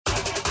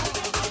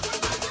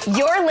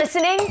You're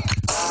listening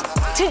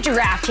to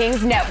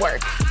DraftKings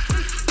Network.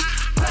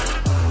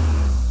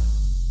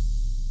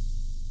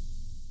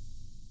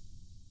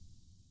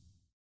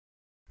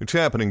 It's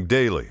happening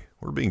daily.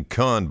 We're being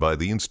conned by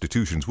the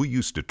institutions we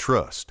used to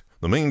trust.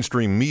 The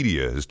mainstream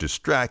media is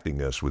distracting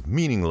us with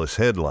meaningless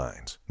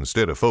headlines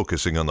instead of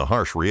focusing on the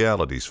harsh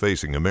realities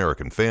facing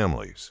American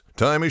families.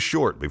 Time is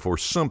short before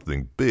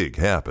something big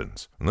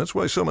happens, and that's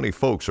why so many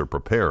folks are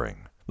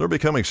preparing. They're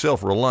becoming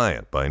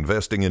self-reliant by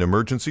investing in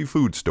emergency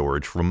food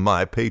storage from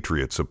My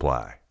Patriot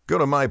Supply. Go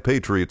to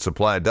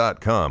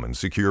MyPatriotSupply.com and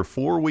secure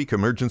 4-week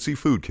emergency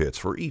food kits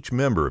for each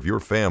member of your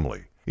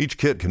family. Each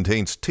kit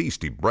contains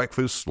tasty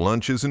breakfasts,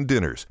 lunches, and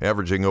dinners,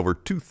 averaging over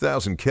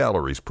 2,000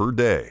 calories per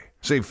day.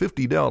 Save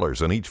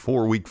 $50 on each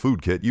 4-week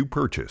food kit you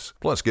purchase.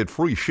 Plus, get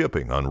free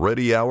shipping on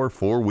Ready Hour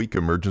 4-week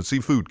emergency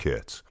food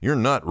kits. You're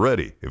not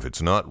ready if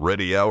it's not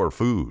Ready Hour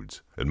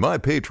foods. At My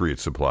Patriot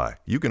Supply,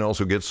 you can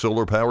also get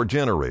solar power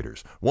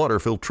generators, water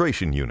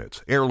filtration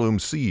units, heirloom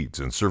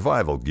seeds, and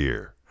survival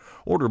gear.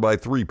 Order by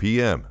 3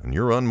 p.m. and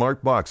your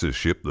unmarked boxes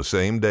ship the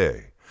same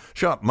day.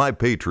 Shop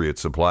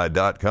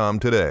MyPatriotSupply.com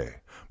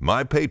today.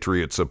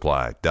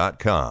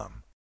 MyPatriotSupply.com.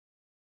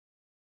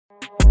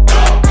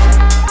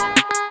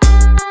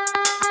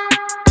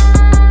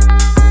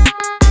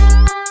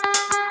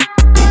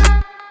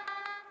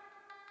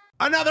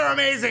 Another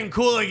amazing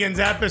Cooligans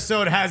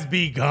episode has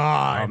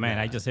begun. Oh man,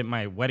 I just hit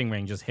my wedding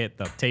ring. Just hit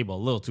the table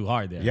a little too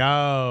hard there.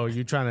 Yo,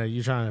 you trying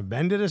to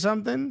bend it or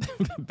something?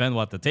 Bend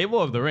what? The table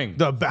or the ring?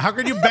 How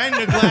could you bend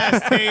a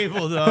glass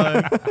table,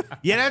 dog?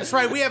 Yeah, that's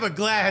right. We have a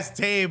glass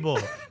table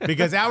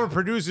because our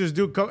producers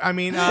do. That's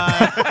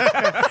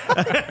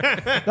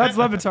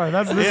Levitar.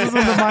 This is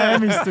in the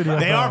Miami studio.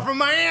 They are from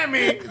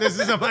Miami. This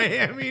is a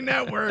Miami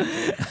network.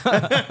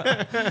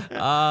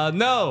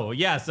 No.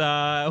 Yes.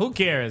 Who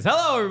cares?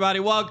 Hello,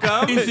 everybody. Welcome.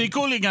 It's the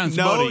Cooligans,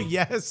 No, buddy.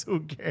 yes, who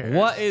cares?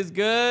 What is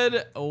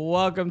good?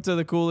 Welcome to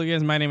the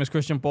Cooligans. My name is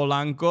Christian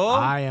Polanco.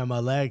 I am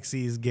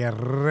Alexis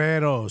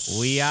Guerreros.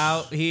 We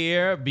out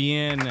here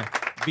being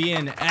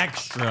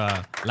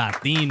extra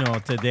Latino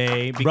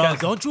today. Bro, Because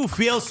don't you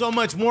feel so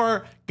much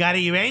more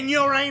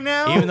caribeño right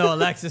now? even though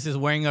Alexis is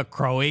wearing a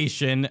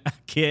Croatian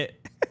kit.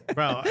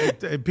 Bro,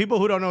 people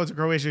who don't know it's a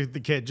Croatian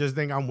kid just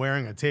think I'm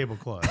wearing a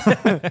tablecloth.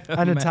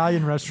 An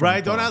Italian restaurant.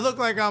 Right? Don't I look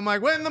like I'm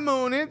like, when the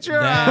moon hits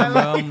your Damn,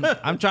 eye? bro.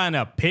 I'm trying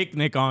to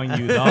picnic on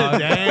you, dog.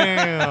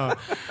 Damn.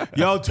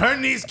 Yo,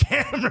 turn these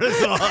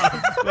cameras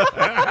off.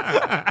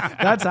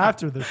 That's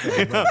after the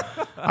show. Bro.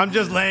 I'm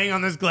just laying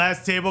on this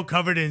glass table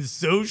covered in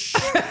sushi.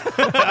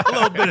 A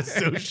little bit of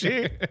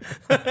sushi.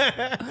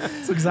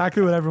 That's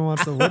exactly what everyone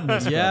wants to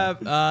witness. bro.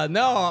 Yeah.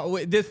 No.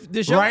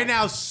 This show. Right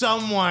now,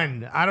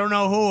 someone, I don't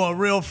know who, a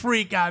real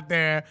freak out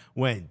there,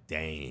 went,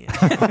 damn.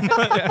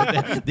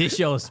 This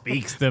show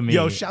speaks to me.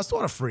 Yo, shouts to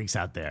all the freaks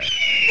out there.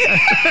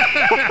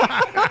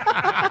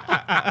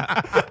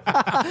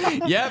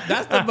 Yep,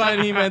 that's the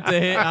button he meant to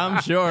hit.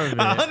 I'm sure of it.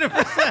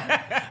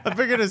 100%. I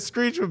figured a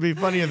screech would be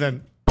funnier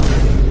than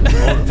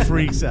all the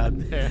freaks out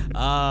there.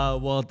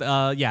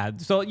 Yeah.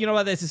 So you know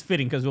what? This is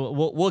fitting because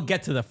we'll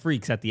get to the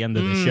freaks at the end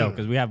of the show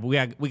because we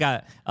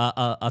got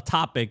a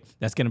topic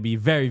that's going to be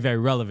very, very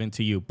relevant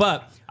to you.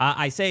 But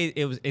I say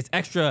it's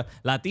extra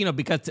Latino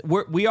because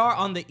we are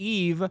on the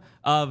eve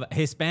of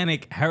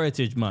Hispanic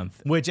Heritage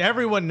Month, Which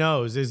everyone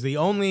knows is the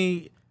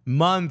only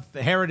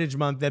Heritage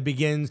Month, that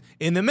begins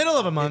in the middle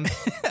of a month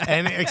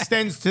and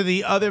extends to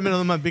the other middle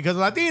of the month because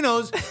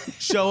Latinos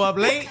show up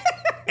late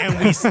and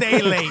we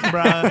stay late,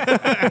 bro. All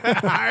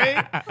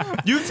right?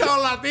 You tell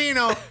a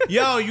Latino,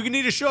 yo, you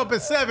need to show up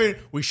at 7.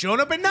 We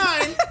showing up at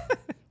 9.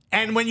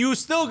 And when you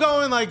still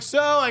going like,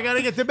 so I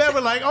gotta get to bed,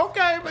 we're like,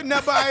 okay, but no,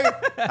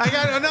 but I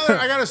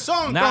got a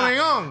song going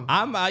on.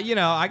 I'm,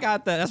 I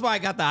got that's why I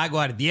got the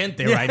agua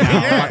ardiente right now.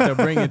 I'm about to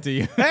bring it to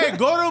you. Hey,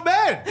 go to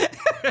bed.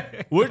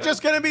 We're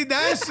just gonna be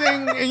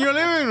dancing in your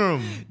living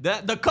room.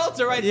 The coats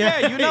are right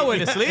there. You know where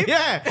to sleep.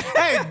 Yeah.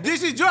 Hey,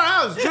 this is your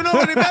house. You know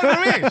where the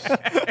bedroom is.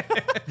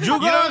 You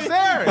go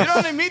downstairs. You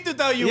don't need me to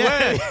tell you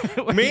where.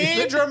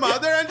 Me and your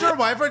mother and your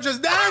wife are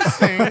just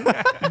dancing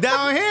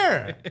down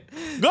here.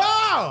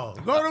 Go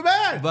to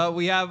bed. But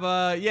we have,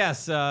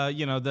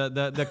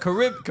 the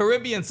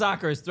Caribbean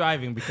soccer is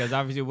thriving because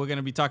obviously we're going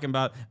to be talking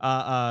about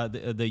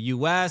the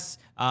U.S.,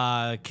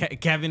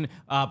 Kevin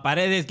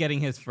Paredes getting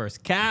his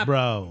first cap.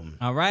 Bro.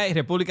 All right,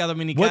 República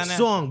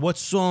Dominicana. What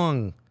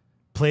song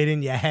played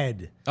in your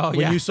head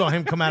when you saw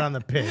him come out on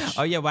the pitch?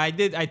 Oh, yeah, well, I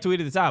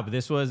tweeted this out, but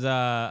this was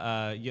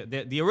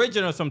the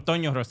original from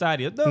Toño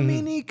Rosario.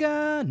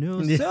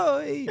 Dominicano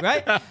soy,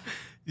 right?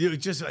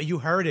 You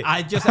heard it.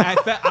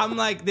 I'm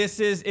like,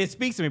 it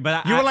speaks to me,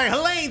 but you were like,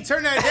 Helene,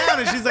 turn that down.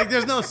 And she's like,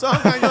 there's no song.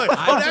 And you're like,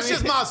 that's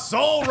just my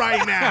soul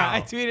right now.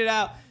 I tweeted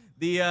out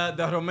the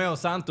Romeo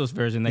Santos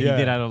version that he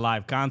did at a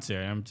live concert.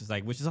 And I'm just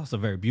like, which is also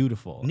very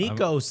beautiful.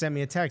 Nico sent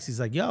me a text. He's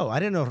like, yo, I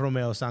didn't know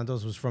Romeo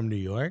Santos was from New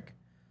York.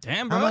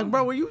 Damn, bro. I'm like,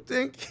 bro, where you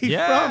think he's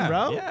yeah, from,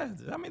 bro? Yeah,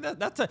 I mean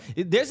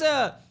there's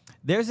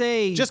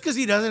a Just because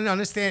he doesn't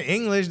understand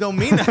English don't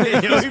mean that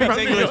he knows speaks from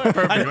New English York.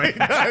 perfectly. I know he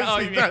does, Oh,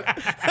 he you does.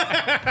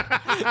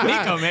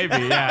 Nico maybe,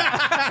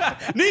 yeah.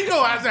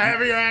 Nico has a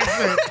heavier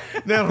accent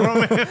than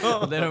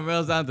Romeo. Than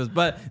Romeo Santos.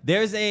 But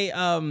there's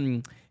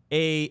I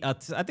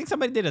think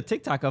somebody did a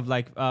TikTok of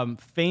like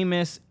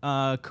famous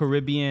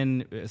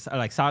Caribbean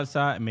like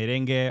salsa,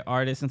 merengue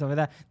artists and stuff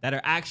like that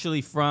are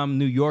actually from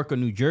New York or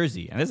New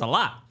Jersey, and there's a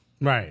lot.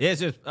 Right. It's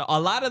just a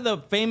lot of the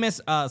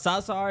famous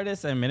salsa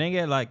artists and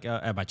merengue, like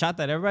bachata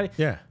and everybody.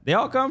 Yeah. They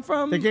all come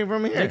from. They came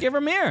from here. They came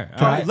from here.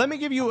 All right, let me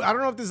give you, I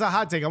don't know if this is a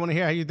hot take. I want to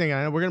hear how you think.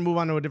 I know we're going to move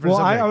on to a different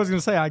Well, subject. I was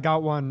gonna say I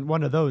got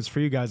one of those for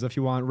you guys if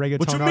you want reggaeton.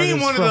 What you mean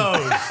one of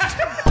those?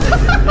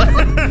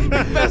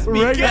 Best be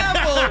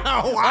careful.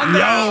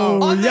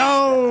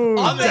 Yo,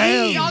 On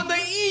the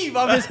eve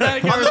of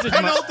Hispanic Heritage Month.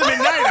 Penultimate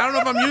night. I don't know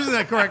if I'm using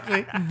that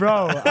correctly.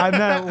 bro. I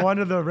met one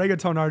of the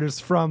reggaeton artists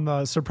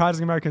from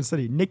Surprising American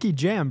City, Nicky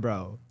Jam,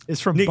 bro. Is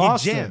from Nicky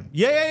Boston. Jam.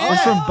 Yeah.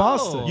 He's from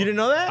Boston. You didn't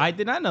know that? I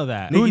did not know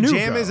that. Who Nicky knew,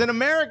 Jam bro? is an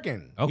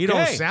American. Okay. He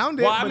don't sound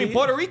it. Well, I but mean, he-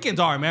 Puerto Ricans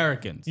are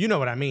Americans. You know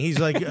what I mean. He's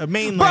like a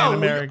mainland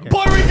American.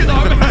 Puerto Ricans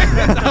are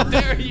Americans. How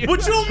dare you?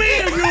 What you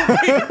mean, you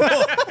people?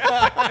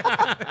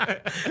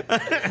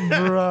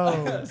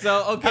 Bro.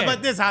 So, okay. How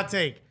about this hot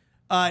take?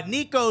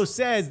 Nico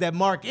says that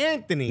Mark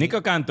Anthony.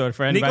 Nico Cantor,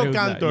 for anybody Nico who's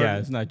Cantor. Not, yeah,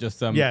 it's not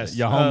just Yes,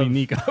 your homie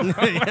Nico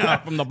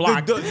from the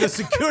block. The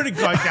security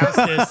guard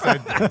downstairs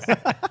said this.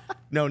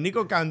 No,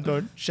 Nico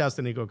Cantor, shouts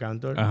to Nico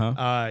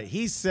Cantor.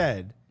 He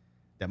said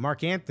that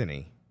Mark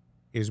Anthony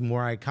is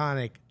more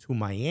iconic to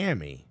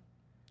Miami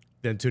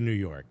than to New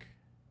York.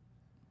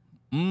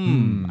 I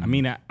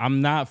mean,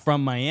 I'm not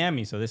from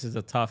Miami, so this is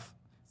a tough.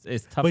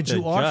 It's tough. But to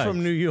you are judge.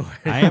 from New York.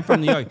 I am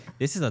from New York.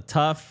 This is a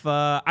tough.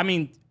 I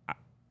mean,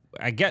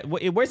 I get.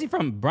 Where's he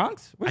from?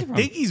 Bronx? Where's I he from?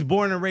 think he's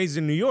born and raised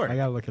in New York. I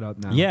gotta look it up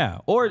now. Yeah,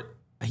 or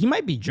he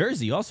might be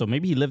Jersey. Also,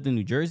 maybe he lived in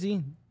New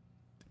Jersey.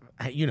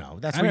 You know,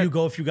 that's where you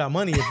go if you got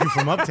money, if you're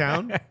from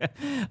uptown.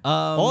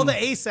 All the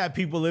ASAP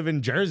people live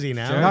in Jersey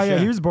now. Sure. Oh yeah,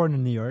 he was born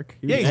in New York.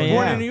 Yeah, he's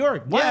born in New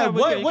York. Yeah, but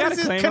What you what gotta is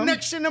his claim him.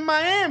 connection to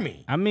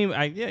Miami? I mean,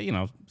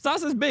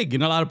 salsa's big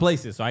in a lot of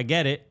places, so I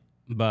get it.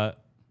 But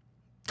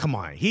Come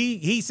on.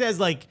 He says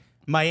like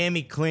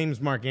Miami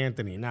claims Mark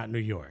Anthony, not New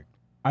York.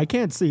 I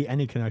can't see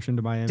any connection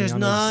to Miami. There's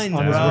on none,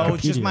 his bro.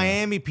 It's just Wikipedia.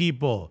 Miami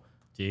people.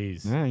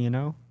 jeez. Yeah, you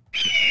know.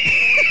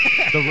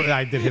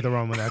 I did hit the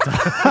wrong one that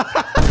time.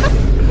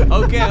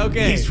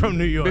 Okay. He's from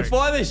New York.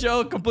 Before the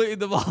show completely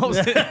devolves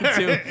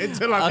into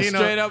Into a Latino.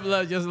 straight up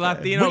just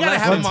Latino. We gotta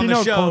have him on the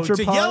Latino show culture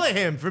to pod? yell at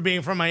him for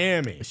being from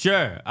Miami.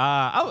 Sure.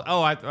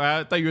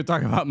 I thought you were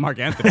talking about Mark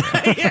Anthony.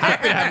 Happy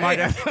to have Mark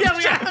Anthony. Yeah,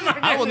 we gotta have Mark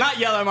I will not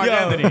yell at Mark Yo,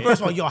 Anthony.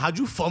 first of all, how'd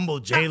you fumble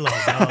J-Lo,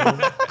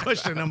 bro?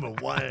 Question number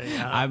one. yo.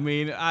 I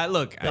mean,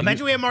 look.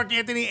 Imagine we had Mark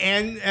Anthony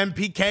and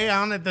PK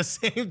on at the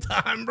same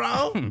time,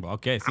 bro.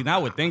 Okay, see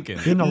now we're thinking.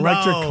 An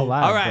electric No.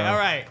 collab. All right, bro. all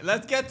right.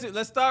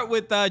 Let's start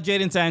with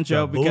Jaden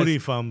Sancho The booty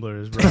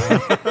fumblers, bro.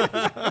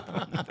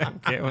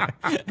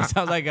 it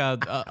sounds like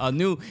a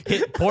new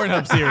hit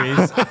Pornhub series.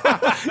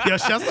 Yo,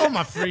 shouts to all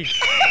my freaks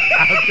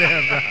out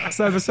there, bro. This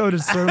episode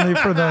is certainly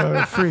for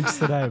the freaks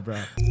today, bro.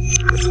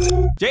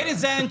 Jaden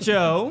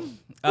Sancho.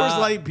 Coors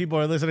Light people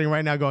are listening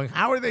right now going,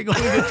 how are they going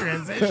to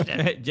transition?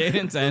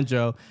 Jaden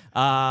Sancho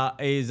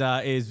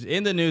is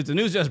in the news. The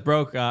news just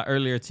broke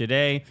earlier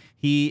today.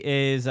 He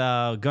is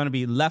going to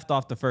be left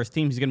off the first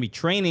team. He's going to be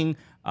training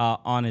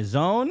on his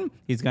own.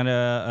 He's going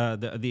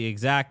to the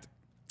exact.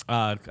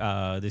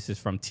 This is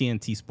from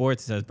TNT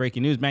Sports. It says,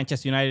 breaking news,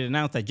 Manchester United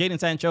announced that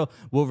Jaden Sancho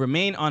will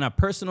remain on a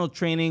personal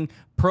training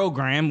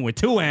program with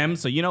 2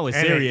 M's, so you know it's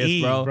serious,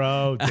 E,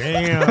 bro.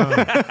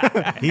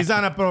 Damn. He's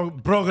on a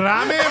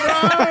programa,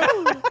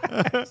 bro.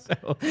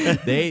 So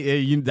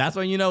that's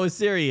when you know it's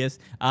serious.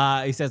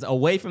 He says,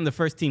 away from the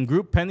first team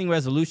group, pending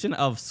resolution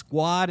of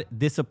squad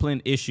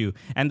discipline issue.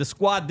 And the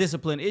squad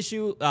discipline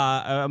issue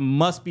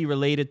must be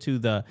related to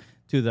the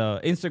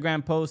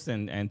Instagram post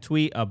and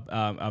tweet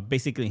of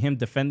basically him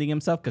defending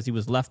himself because he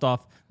was left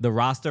off the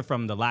roster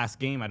from the last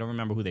game. I don't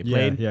remember who they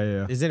played.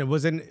 Yeah.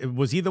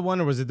 Was he the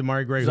one or was it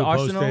Damari Gray who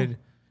Arsenal? posted?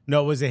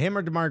 No, was it him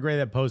or Damari Gray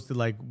that posted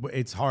like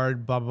it's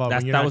hard, blah blah blah.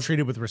 When you're not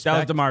treated with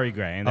respect. That was Damari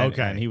Gray. And then,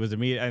 Okay. and he was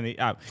immediately.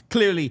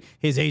 Clearly,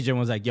 his agent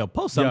was like, "Yo,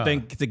 post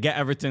something to get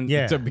Everton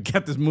to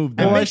get this move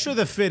done." And make sure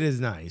the fit is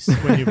nice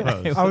when you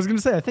post. I was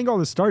gonna say I think all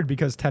this started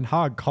because Ten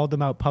Hag called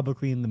him out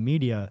publicly in the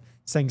media,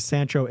 saying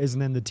Sancho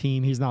isn't in the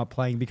team, he's not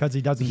playing because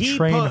he doesn't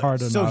train hard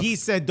enough. So he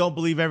said, "Don't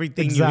believe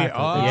everything Exactly. you hear."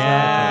 Oh,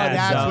 Yeah,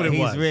 that's so what it he's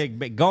was. rigged,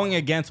 but going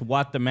against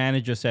what the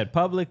manager said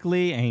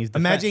publicly, and he's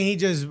Imagine he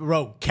just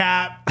wrote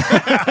cap.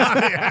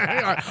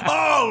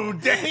 Oh,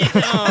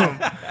 damn.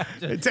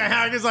 Ten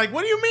Hag is like,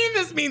 what do you mean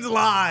this means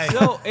lie?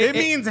 So it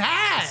means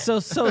hat. So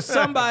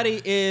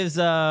somebody is.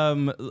 I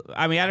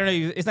mean, I don't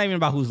know. It's not even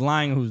about who's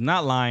lying, who's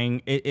not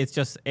lying. It's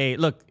just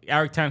look.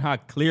 Eric Ten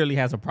Hag clearly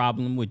has a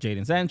problem with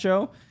Jaden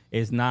Sancho.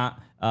 Is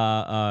not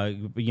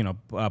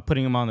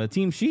putting him on the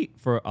team sheet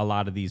for a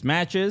lot of these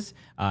matches.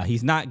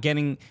 He's not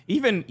getting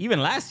even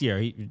last year.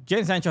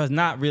 Jadon Sancho has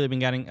not really been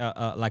getting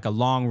like a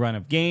long run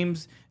of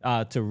games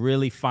to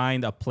really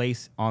find a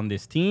place on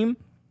this team,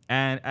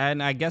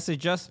 and I guess it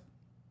just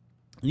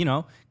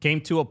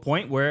came to a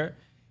point where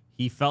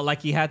he felt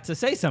like he had to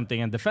say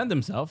something and defend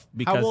himself.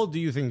 Because how old do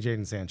you think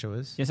Jadon Sancho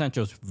is? Jadon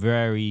Sancho's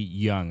very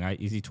young.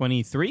 Is he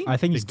 23? I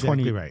think he's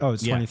Exactly 20. right. Oh,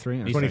 it's Yeah.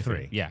 23. He's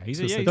 23. Yeah, he's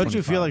Don't you feel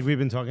 25. like we've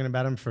been talking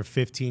about him for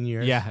 15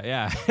 years?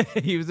 Yeah.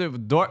 He was at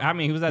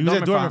Dortmund. He was at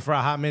Dortmund for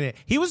a hot minute.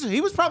 He was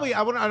probably,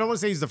 I don't want to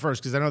say he's the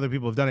first because I know other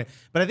people have done it,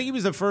 but I think he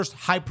was the first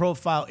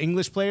high-profile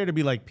English player to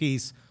be like,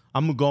 peace,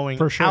 I'm going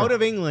For sure. out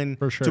of England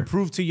For sure. to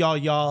prove to y'all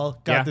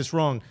got Yeah. this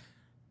wrong.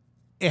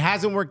 It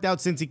hasn't worked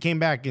out since he came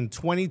back. In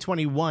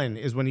 2021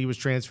 is when he was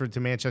transferred to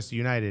Manchester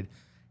United.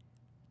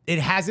 It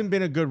hasn't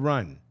been a good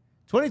run.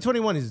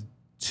 2021 is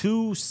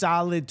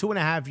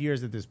 2.5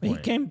 years at this point.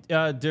 He came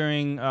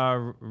during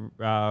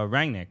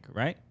Rangnick,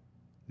 right?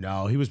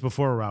 No, he was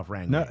before Ralph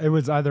Rangnick. No, it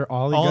was either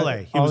Ole.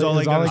 Ole. He was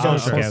Ole Gunnar Gunnar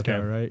Solskjaer.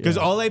 Solskjaer, right? Because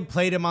Yeah. Ole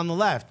played him on the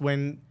left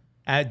when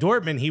at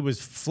Dortmund he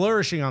was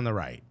flourishing on the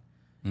right,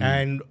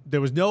 and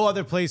there was no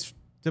other place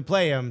to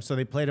play him, so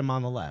they played him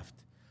on the left,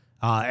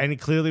 and it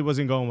clearly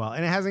wasn't going well,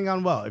 and it hasn't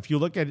gone well. If you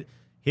look at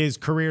his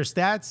career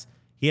stats,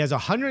 he has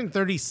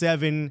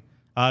 137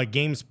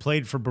 games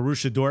played for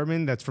Borussia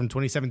Dortmund. That's from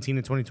 2017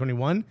 to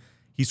 2021.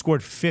 He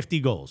scored 50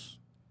 goals.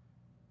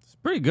 It's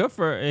pretty good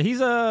for.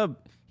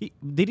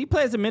 Did he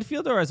play as a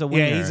midfielder or as a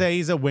winger? Yeah,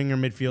 he's a winger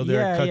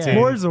midfielder. Cuts in.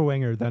 More as a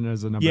winger than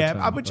as a number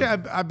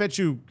 10. I bet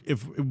you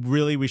if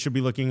really we should be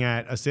looking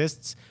at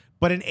assists.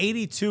 But in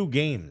 82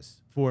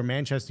 games for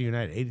Manchester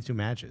United, 82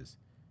 matches,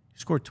 he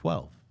scored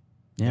 12.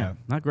 Yeah,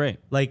 not great.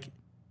 Like,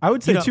 I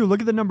would say, you know- too,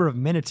 look at the number of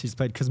minutes he's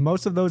played because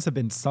most of those have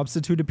been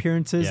substitute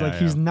appearances. Yeah,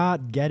 He's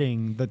not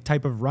getting the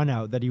type of run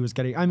out that he was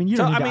getting. I mean, you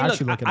don't need to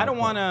actually look at I it don't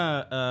up, want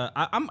to.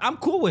 I'm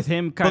cool with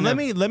him. but let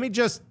me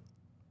just,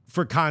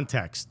 for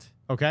context,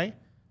 okay?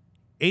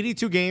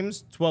 82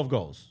 games, 12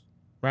 goals,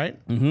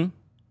 right? Mm-hmm.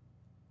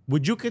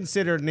 Would you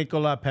consider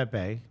Nicolas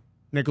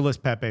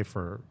Pepe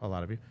for a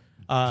lot of you,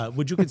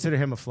 would you consider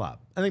him a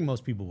flop? I think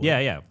most people would.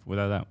 Yeah,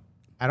 without that.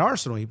 At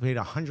Arsenal, he played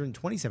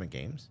 127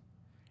 games,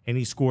 and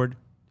he scored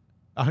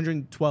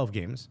 112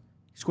 games.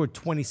 He scored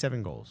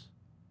 27 goals.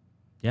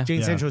 Yeah.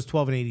 Jadon Sancho is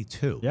 12 and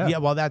 82. Yeah.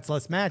 Well, that's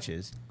less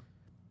matches.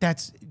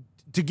 That's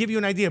to give you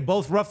an idea.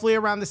 Both roughly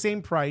around the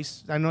same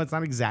price. I know it's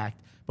not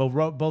exact, but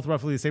both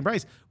roughly the same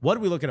price. What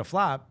do we look at a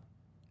flop?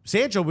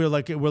 Sancho, we're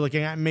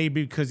looking at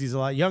maybe because he's a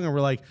lot younger.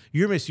 We're like,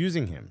 you're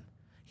misusing him.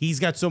 He's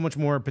got so much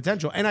more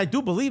potential, and I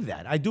do believe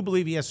that. I do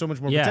believe he has so much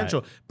more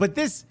potential. But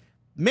this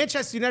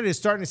Manchester United is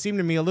starting to seem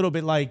to me a little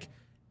bit like,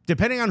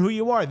 depending on who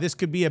you are, this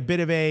could be a bit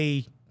of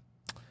I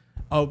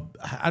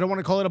don't want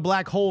to call it a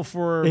black hole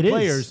for It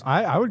players. is.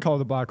 I would call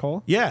it a black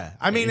hole. Yeah,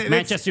 I mean, Is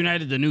Manchester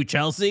United the new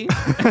Chelsea?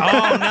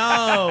 Oh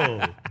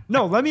no!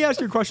 No, let me ask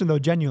you a question, though,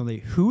 genuinely.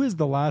 Who is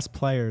the last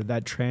player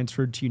that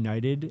transferred to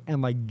United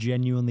and,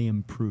 genuinely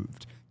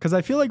improved? Because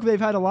I feel like they've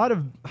had a lot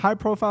of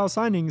high-profile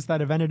signings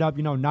that have ended up,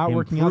 not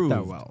working out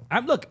that well.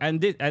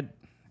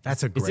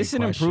 That's a great Is this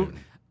an question.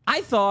 improvement? I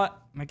thought,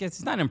 I guess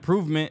it's not an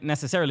improvement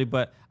necessarily,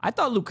 but I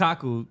thought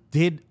Lukaku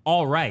did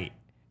all right.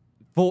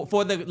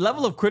 For the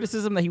level of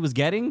criticism that he was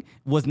getting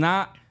was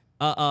not,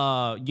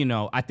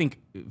 I think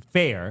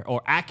fair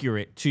or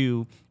accurate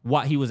to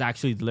what he was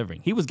actually delivering.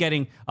 He was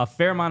getting a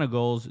fair amount of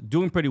goals,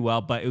 doing pretty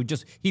well, but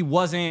he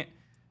wasn't,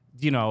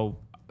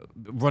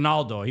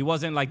 Ronaldo. He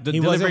wasn't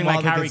delivering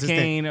like Harry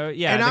Kane or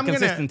And the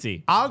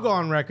consistency. I'll go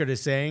on record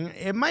as saying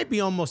it might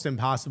be almost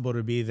impossible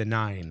to be the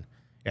 9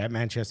 at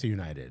Manchester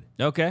United.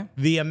 Okay.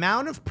 The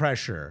amount of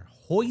pressure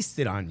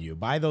hoisted on you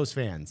by those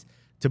fans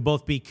to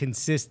both be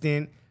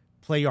consistent,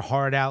 play your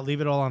heart out,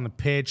 leave it all on the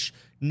pitch,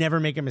 never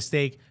make a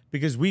mistake,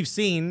 because we've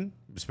seen,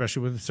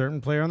 especially with a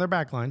certain player on their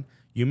back line,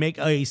 you make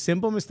a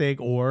simple mistake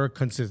or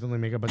consistently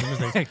make a bunch of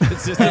mistakes.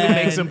 Consistently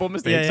make simple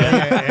mistakes.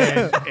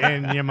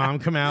 And your mom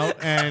come out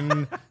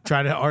and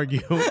try to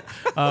argue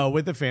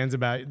with the fans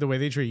about the way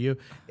they treat you.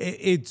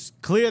 It's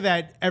clear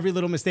that every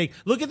little mistake.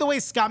 Look at the way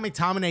Scott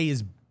McTominay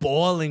is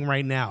balling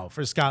right now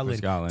for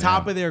Scotland.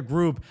 Top of their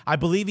group. I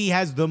believe he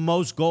has the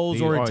most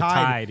goals or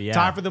tied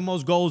for the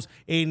most goals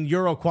in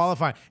Euro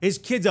qualifying. His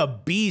kid's a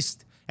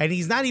beast. And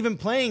he's not even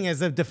playing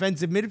as a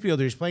defensive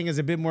midfielder. He's playing as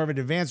a bit more of an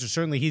advancer.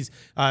 Certainly, he's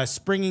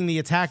springing the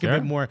attack a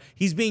bit more.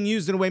 He's being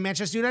used in a way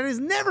Manchester United has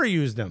never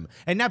used him.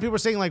 And now people are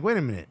saying, wait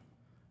a minute.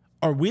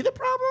 Are we the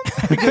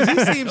problem? Because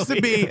he seems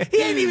to be.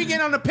 He ain't even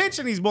getting on the pitch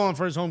and he's balling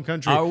for his home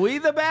country. Are we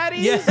the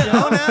baddies? Yeah.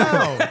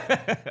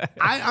 Oh, no.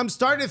 I'm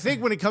starting to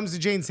think when it comes to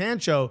Jadon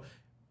Sancho,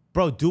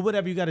 bro, do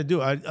whatever you got to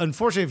do.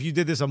 Unfortunately, if you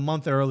did this a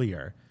month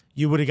earlier,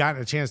 you would have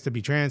gotten a chance to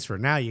be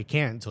transferred. Now you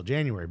can't until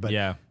January. But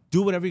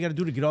do whatever you got to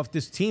do to get off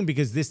this team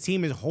because this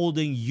team is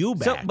holding you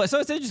back. So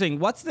it's interesting.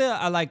 What's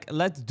the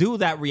let's do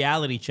that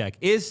reality check.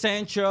 Is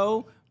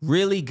Sancho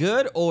really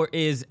good, or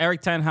is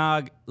Erik ten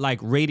Hag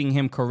rating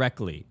him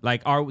correctly?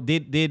 Are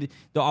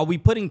we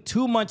putting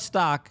too much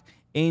stock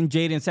in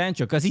Jadon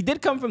Sancho? Because he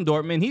did come from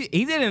Dortmund.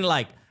 He didn't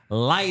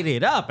light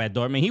it up at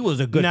Dortmund. He was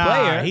a good Nah,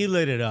 player. he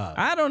lit it up.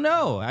 I don't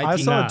know. I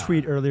saw Nah. a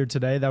tweet earlier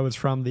today that was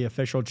from the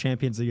official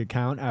Champions League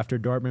account after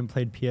Dortmund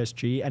played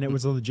PSG, and it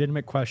was a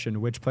legitimate question: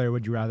 which player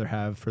would you rather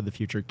have for the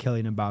future,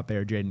 Kylian Mbappe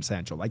or Jadon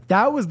Sancho? Like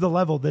that was the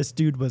level this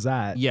dude was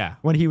at. Yeah.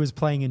 When he was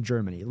playing in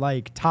Germany,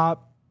 like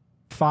top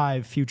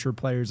 5 future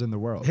players in the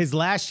world. His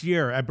last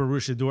year at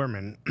Borussia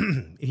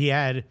Dortmund, he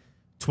had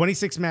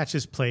 26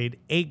 matches played,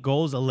 8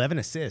 goals, 11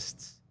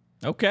 assists.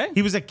 Okay.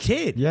 He was a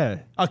kid. Yeah.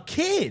 A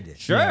kid.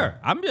 Sure. Yeah.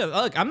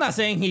 I'm not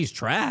saying he's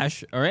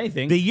trash or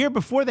anything. The year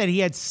before that, he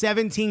had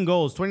 17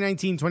 goals.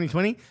 2019,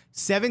 2020,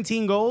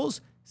 17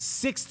 goals,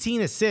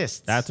 16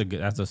 assists. That's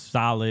a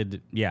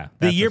solid, yeah.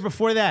 The year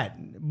before that.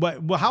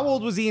 But well, how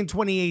old was he in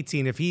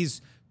 2018? If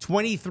he's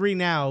 23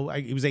 now,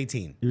 he was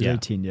 18. He was Yeah.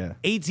 18, yeah.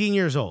 18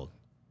 years old.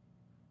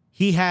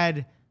 He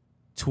had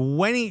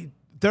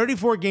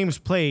 34 games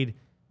played,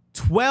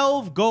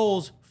 12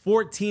 goals,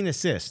 14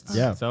 assists.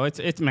 Yeah. So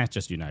it's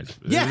Manchester United.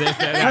 Yeah.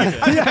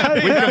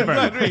 We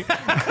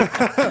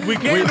confirmed. We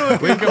came to a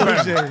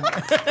conclusion.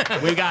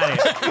 We got it.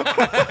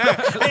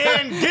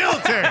 And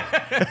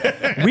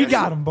Gilter. We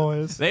got him,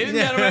 boys. Ladies and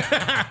gentlemen,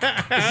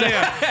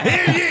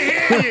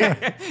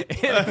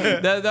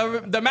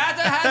 the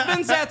matter has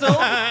been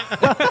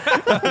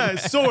settled.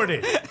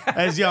 Sorted,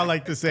 as y'all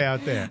like to say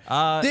out there.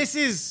 This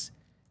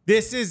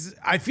is.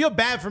 I feel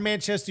bad for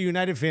Manchester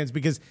United fans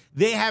because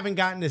they haven't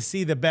gotten to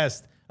see the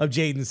best of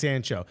Jadon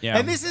Sancho. Yeah.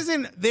 And this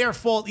isn't their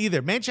fault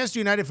either. Manchester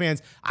United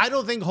fans, I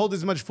don't think hold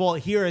as much fault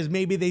here as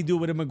maybe they do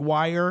with a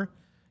Maguire.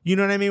 You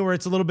know what I mean? Where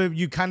it's a little bit,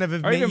 you kind of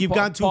have, you've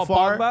gone too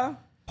far. Pogba?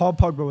 Paul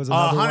Pogba was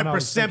another one I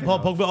was 100% thinking Paul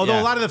of. Pogba. Although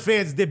Yeah. a lot of the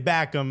fans did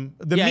back him.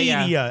 The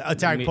media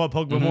attacked Paul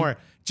Pogba more.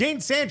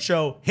 Jadon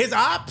Sancho, his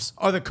ops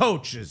are the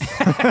coaches. It's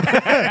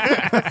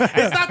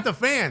not the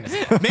fans.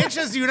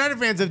 Manchester United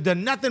fans have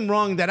done nothing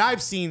wrong that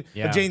I've seen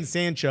Yeah. of Jadon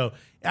Sancho.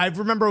 I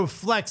remember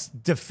Flex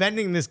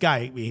defending this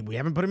guy. We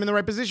haven't put him in the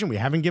right position. We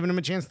haven't given him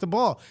a chance to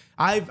ball.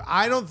 I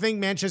don't think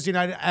Manchester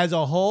United as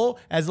a whole,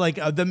 as like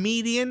the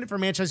median for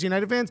Manchester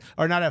United fans,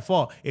 are not at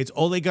fault. It's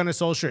Ole Gunnar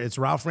Solskjaer, it's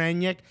Ralph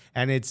Rangnick,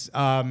 and it's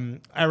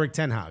Eric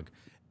Ten Hag.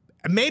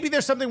 Maybe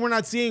there's something we're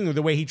not seeing with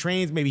the way he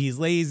trains. Maybe he's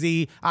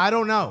lazy. I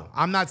don't know.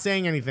 I'm not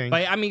saying anything.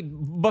 But I mean,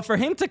 but for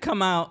him to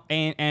come out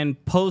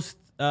and post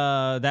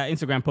that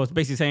Instagram post,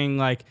 basically saying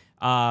like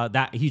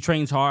that he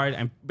trains hard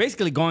and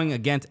basically going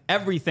against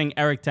everything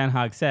Eric Ten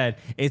Hag said,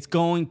 it's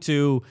going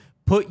to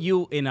put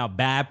you in a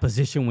bad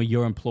position with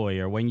your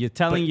employer when you're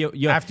telling you.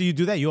 After you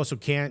do that, you also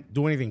can't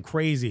do anything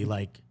crazy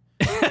like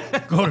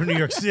go to New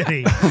York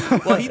City.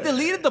 Well, he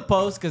deleted the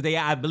post because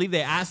I believe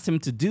they asked him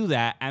to do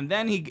that, and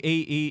then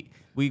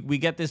we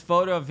get this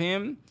photo of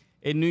him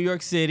in New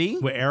York City.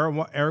 With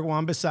Eric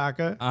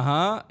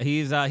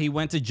Wan-Bissaka. He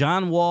went to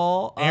John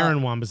Wall.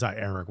 Eric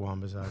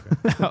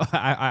Wan-Bissaka.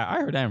 I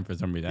heard Aaron for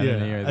some reason. I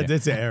didn't hear I that.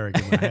 did say Eric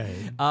in my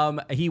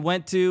head. He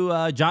went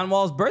to John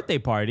Wall's birthday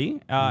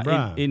party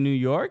in New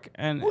York,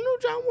 and Who knew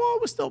John Wall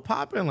was still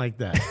popping like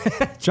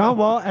that? John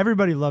Wall,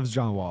 everybody loves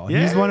John Wall.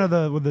 Yeah. He's one of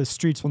the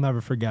streets will never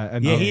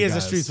forget. Yeah, he is.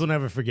 The streets will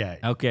never forget.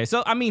 okay,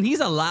 so I mean, he's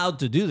allowed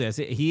to do this.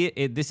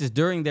 This is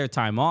during their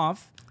time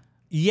off.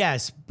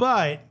 Yes,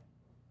 but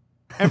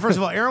and first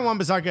of all, Aaron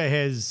Wan-Bissaka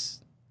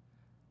has.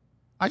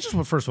 I just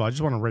want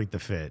to rate the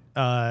fit.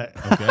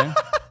 Okay,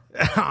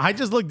 I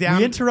just looked down.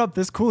 We interrupt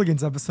this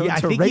Cooligans episode Yeah, I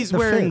to think rate he's the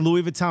wearing fit.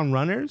 Louis Vuitton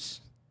runners.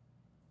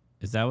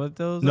 is that what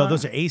those? No, are?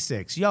 those are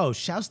Asics. Yo,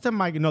 shouts to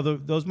Mike. No,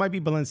 those might be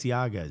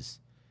Balenciagas.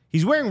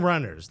 He's wearing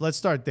runners. Let's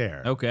start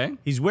there. Okay.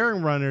 He's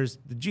wearing runners.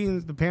 The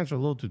jeans, the pants are a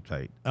little too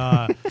tight.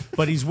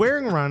 But he's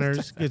wearing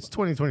runners. It's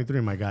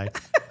 2023, my guy.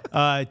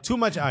 Too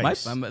much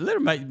ice.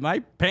 My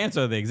pants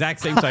are the exact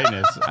same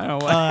tightness. I don't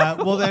know why.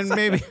 Well, then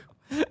maybe.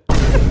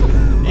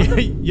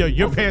 Yo,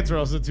 your pants are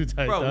also too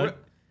tight, Bro, dog.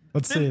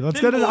 Let's see. Let's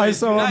Thin get an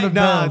boys ISO on the unite.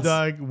 Nah, pants.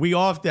 dog. We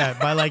off that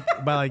by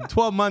like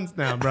 12 months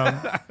now, bro.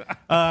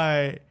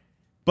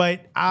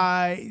 But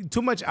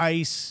too much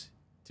ice.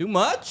 Too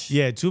much?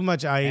 Yeah, too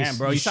much ice. Damn,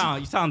 bro, you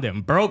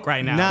sounding broke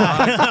right now.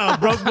 Nah,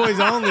 broke boys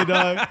only,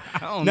 dog.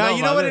 don't No, know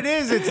you know about what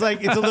this. it is? It's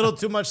like it's a little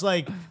too much.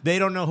 Like they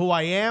don't know who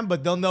I am,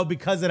 but they'll know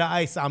because of the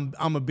ice. I'm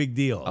a big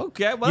deal.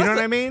 Okay, well, you know that's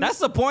what I mean? That's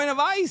the point of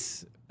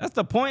ice. That's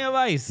the point of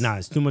ice. Nah,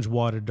 it's too much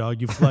water,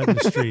 dog. You flood the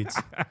streets.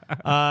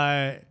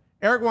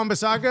 Eric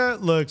Wan-Bissaka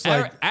looks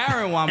like Aaron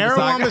Aaron Wan-Bissaka.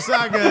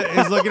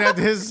 Wan-Bissaka is looking at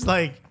his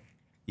like.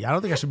 Yeah, I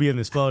don't think I should be in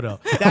this photo.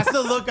 That's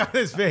the look on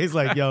his face.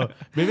 Like, yo,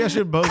 maybe I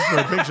should pose for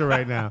a picture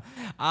right now.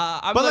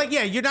 But like,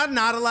 yeah, you're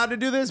not allowed to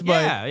do this.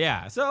 But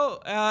yeah.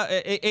 So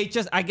it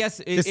just, I guess,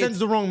 it sends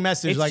the wrong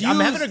message. it's Like, I'm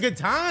having a used- good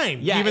time,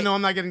 Yeah, even though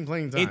I'm not getting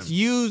playing time. It's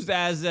used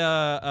as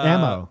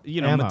Ammo.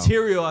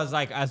 material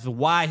as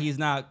why he's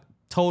not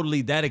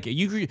totally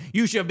dedicated.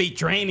 You should be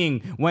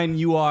training when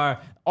you are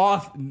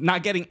off,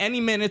 not getting any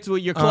minutes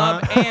with your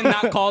club and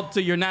not called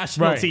to your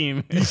national Right.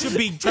 team. You should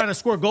be trying to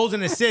score goals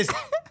and assists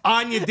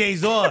on your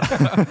days off.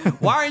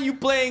 Why aren't you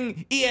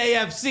playing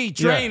EAFC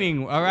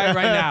training? All right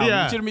now.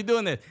 Yeah. You shouldn't be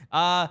doing this.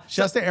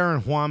 Shouts to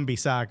Aaron Juan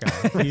Bisaca.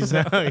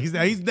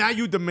 He's now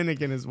you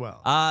Dominican as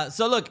well.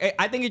 So look,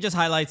 I think it just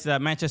highlights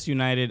that Manchester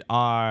United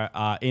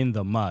are in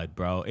the mud,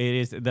 bro. It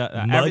is the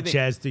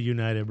Manchester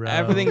United, bro.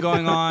 everything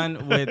going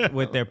on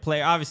with their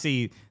player.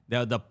 Obviously,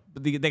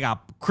 they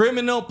got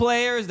criminal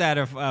players that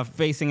are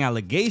facing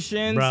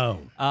allegations. Bro.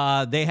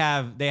 They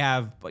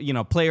have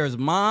players'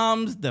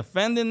 moms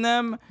defending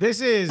them.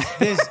 This is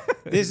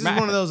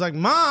one of those like,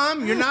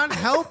 Mom, you're not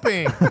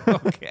helping.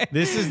 Okay.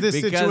 This is the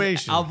Because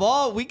situation. Of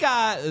all we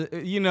got,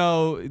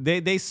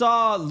 they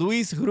saw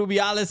Luis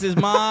Rubiales'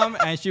 mom,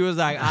 and she was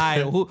like,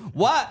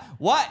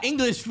 what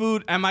English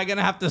food am I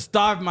gonna have to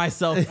starve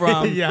myself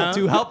from Yeah.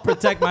 to help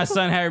protect my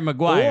son Harry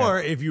Maguire? Or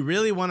if you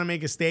really want to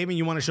make a statement,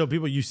 you want to show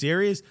people you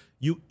serious,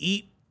 you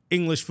eat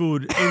English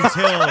food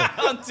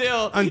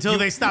until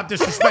they stop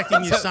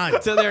disrespecting your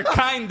son. So they're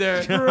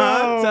kinder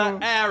to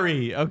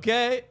Harry,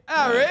 okay?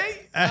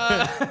 Harry?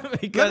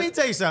 Let me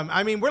tell you something.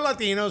 I mean, we're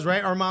Latinos,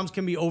 right? Our moms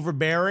can be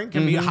overbearing,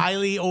 can be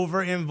highly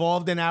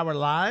over-involved in our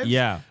lives.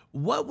 Yeah.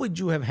 What would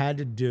you have had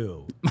to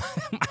do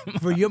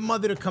for your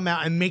mother to come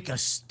out and make a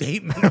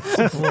statement of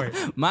support?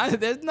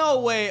 There's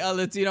no way a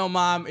Latino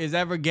mom is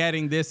ever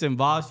getting this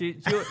involved. She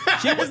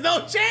There's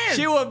no chance.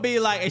 She would be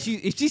like, if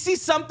she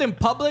sees something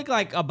public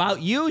like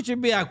about you, she'd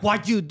be like,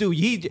 "What you do?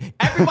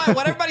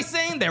 What everybody's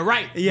saying, they're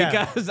right."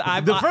 Yeah. Because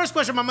the first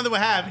question my mother would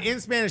have in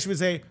Spanish, she would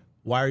say,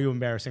 "Why are you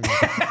embarrassing me?"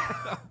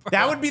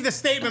 That would be the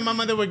statement my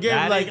mother would give.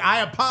 I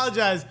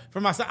apologize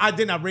for my son. I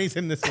did not raise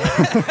him this way.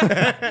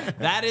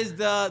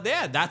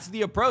 That's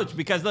the approach.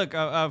 Because look,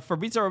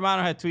 Fabrizio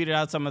Romano had tweeted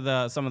out some of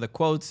the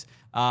quotes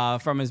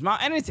from his mom,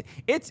 and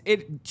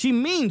she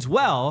means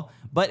well,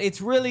 but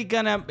it's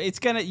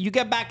gonna you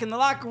get back in the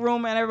locker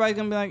room and everybody's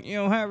gonna be like,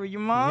 Harry,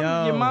 your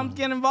mom's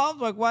getting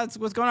involved, like what's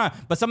going on?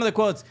 But some of the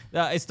quotes,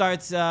 it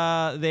starts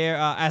there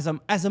as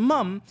a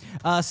mom,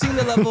 seeing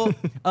the level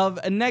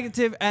of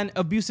negative and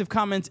abusive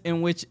comments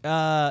in which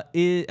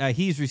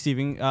he's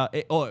receiving,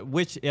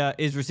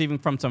 is receiving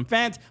from some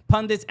fans,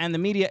 pundits, and the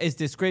media is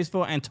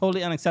disgraceful and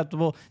totally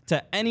unacceptable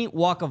to any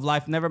walk of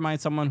life. Never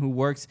mind someone who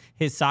works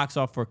his socks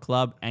off for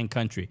club and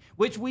country,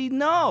 which we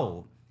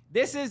know.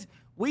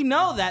 We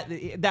know that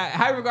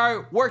Harry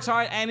Maguire works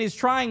hard and is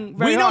trying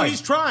very hard. We know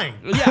he's trying.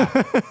 Yeah.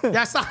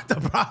 That's not the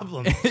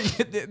problem.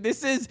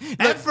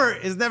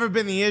 Effort has never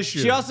been the issue.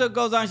 She also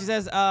goes on, she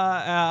says,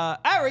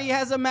 Harry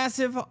has a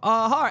massive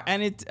heart,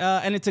 and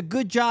it's a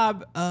good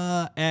job,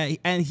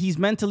 and he's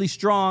mentally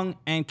strong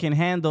and can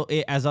handle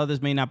it as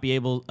others may not be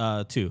able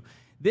to.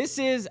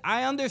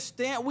 I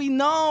understand. We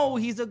know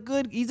he's a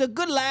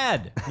good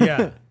lad.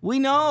 Yeah. We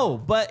know,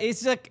 but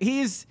it's like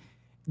he's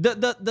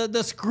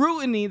the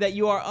scrutiny that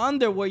you are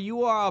under, where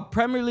you are a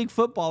Premier League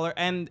footballer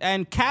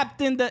and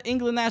captain the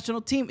England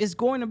national team, is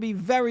going to be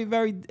very,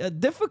 very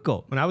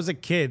difficult. When I was a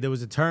kid, there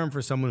was a term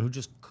for someone who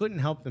just couldn't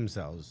help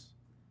themselves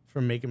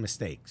from making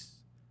mistakes.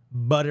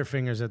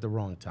 Butterfingers at the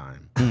wrong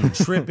time.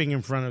 Tripping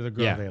in front of the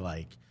girl they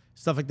like.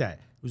 Stuff like that.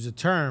 It was a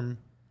term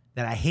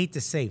that I hate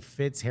to say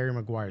fits Harry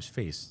Maguire's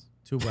face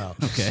too well.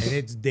 Okay. And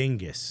it's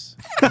dingus.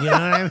 You know what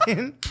I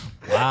mean?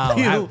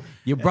 Wow.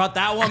 You brought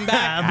that one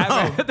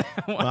back.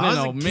 When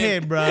I was a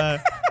kid, bro,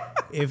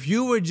 if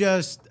you were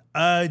just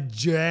a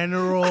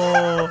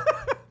general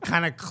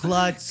kind of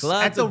klutz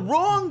at the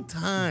wrong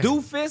time.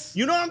 Doofus.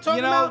 You know what I'm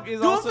talking about?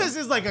 Doofus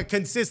is like a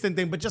consistent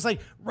thing, but just like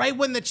right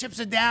when the chips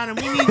are down and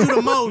we need you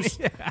the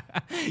most.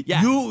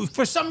 Yeah. You,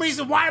 for some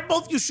reason, why are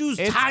both your shoes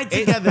tied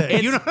together?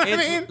 You know what I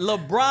mean?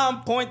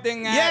 LeBron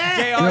pointing at Yeah.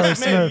 J.R.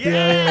 Smith.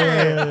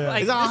 Yeah.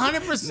 Like, It's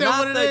 100%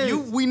 what it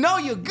is. We know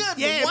you're good,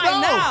 Yeah, but why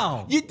bro.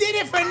 now? You did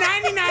it for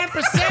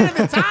 99% of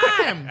the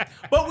time,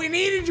 but we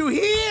needed you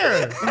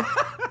here.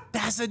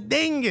 That's a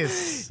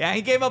dingus. Yeah,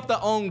 he gave up the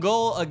own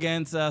goal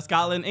against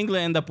Scotland.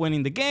 England ended up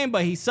winning the game,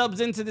 but he subs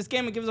into this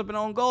game and gives up an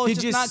own goal. It's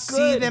Did you just not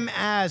see good. them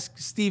ask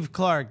Steve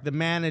Clark, the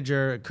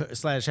manager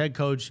 / head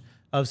coach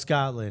of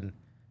Scotland,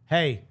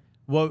 hey,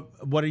 what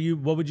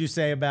would you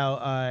say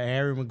about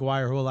Harry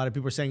Maguire, who a lot of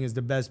people are saying is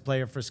the best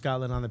player for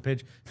Scotland on the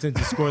pitch since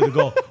he scored the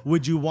goal?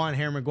 Would you want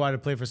Harry Maguire to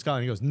play for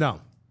Scotland? He goes,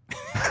 no.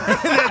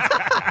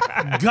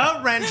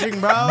 Gut wrenching,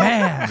 bro.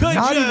 Man,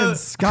 not even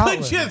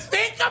Scotland. Could you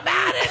think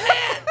about it, man?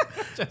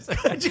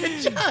 Could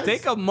you just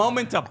Take a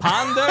moment to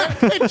ponder.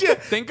 Could you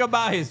Think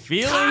about his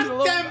feelings a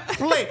little bit.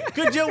 contemplate?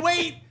 Could you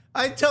wait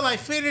until I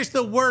finish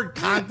the word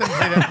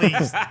contemplate at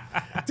least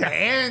to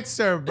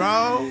answer,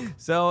 bro?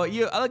 So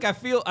look, I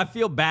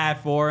feel bad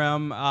for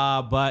him,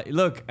 but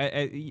look,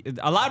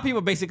 a lot of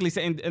people basically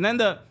saying, and then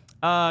the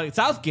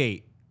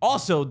Southgate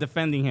also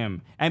defending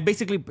him and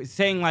basically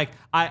saying like,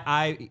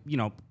 I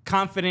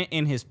confident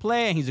in his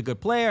play and he's a good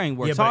player and he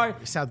works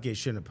hard. Southgate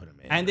shouldn't have put him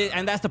in.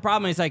 And that's the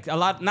problem. It's like a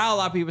lot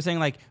of people are saying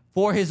like,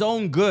 for his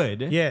own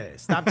good. Yeah,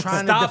 stop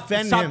trying to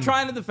defend him. Stop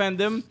trying to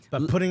defend him.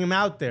 But putting him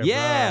out there,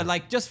 Yeah, bro.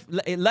 like just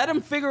let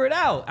him figure it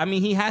out. I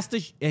mean, he has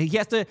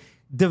to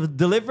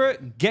deliver,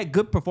 get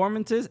good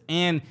performances,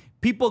 and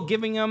people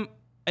giving him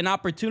an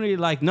opportunity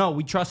like, no,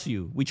 we trust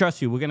you. We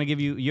trust you. We're gonna give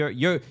you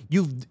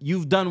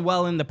you've done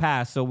well in the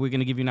past, so we're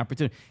gonna give you an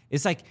opportunity.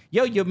 It's like,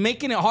 yo, you're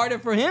making it harder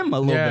for him a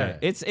little bit.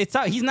 It's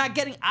he's not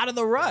getting out of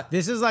the rut.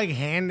 This is like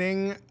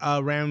handing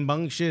a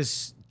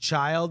rambunctious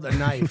child a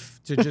knife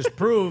to just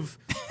prove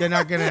they're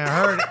not going to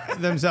hurt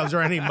themselves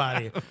or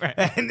anybody. Right.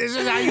 And this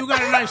is how you got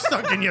a knife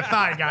stuck in your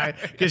thigh, guy,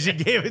 because you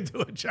gave it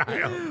to a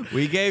child.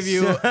 We gave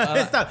you.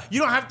 You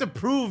don't have to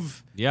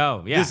prove.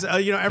 This,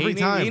 every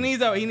time he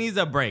needs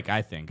a break.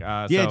 I think.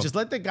 Just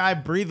let the guy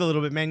breathe a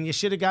little bit, man. You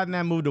should have gotten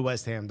that move to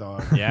West Ham,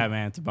 dog. Yeah,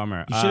 man, it's a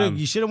bummer.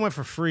 You should have went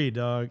for free,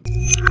 dog.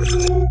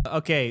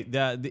 Okay,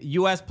 the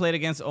U.S. played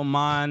against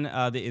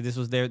Oman. This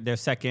was their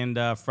second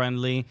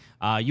friendly.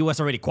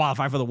 U.S. already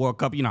qualified for the World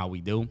Cup. You know how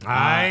we do.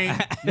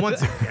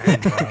 Once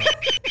again, bro.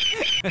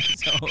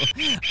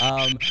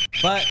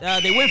 But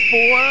they went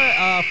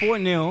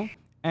 4-0.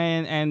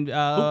 And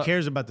who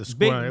cares about the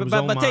score?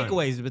 But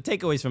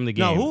takeaways from the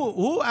game. No,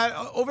 who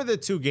over the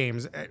two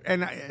games,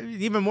 and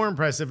even more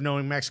impressive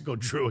knowing Mexico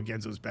drew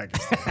against Uzbekistan.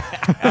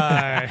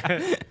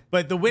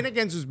 But the win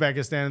against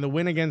Uzbekistan and the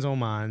win against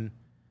Oman,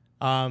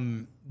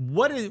 who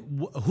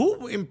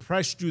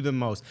impressed you the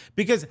most?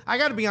 Because I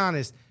got to be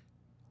honest,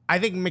 I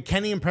think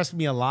McKennie impressed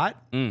me a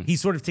lot. He's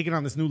sort of taken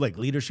on this new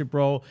leadership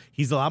role.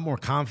 He's a lot more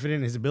confident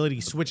in his ability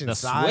to switch the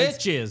sides.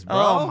 Switches, bro.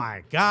 Oh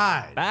my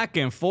God. Back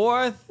and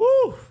forth.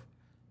 Woo.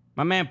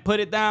 My man put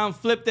it down,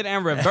 flipped it,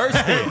 and reversed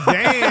it.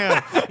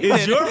 Damn.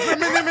 Is your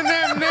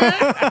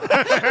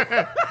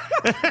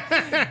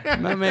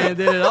My man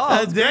did it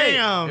all.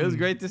 Damn. Great. It was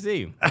great to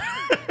see.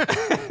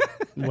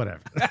 Whatever.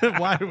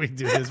 Why do we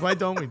do this? Why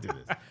don't we do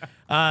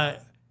this?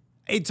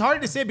 It's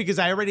hard to say because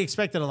I already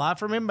expected a lot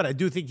from him, but I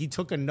do think he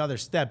took another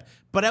step.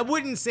 But I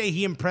wouldn't say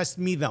he impressed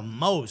me the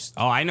most.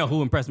 Oh, I know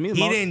who impressed me the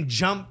most. He didn't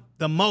jump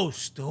the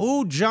most.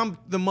 Who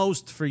jumped the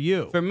most for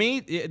you? For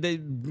me,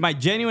 my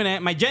genuine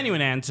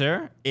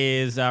answer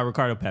is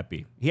Ricardo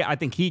Pepi. I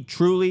think he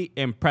truly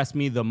impressed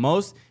me the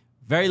most.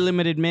 Very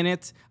limited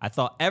minutes. I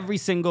thought every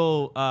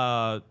single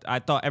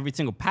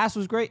pass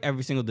was great.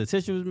 Every single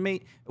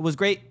decision was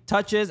great.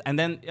 Touches and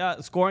then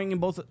scoring in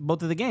both of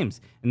the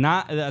games.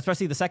 Not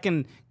especially the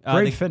second.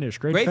 Great finish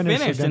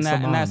in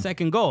that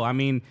second goal. I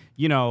mean,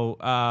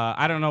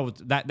 I don't know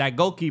that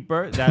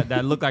goalkeeper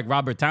that looked like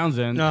Robert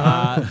Townsend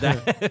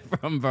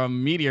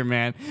from Meteor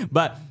Man,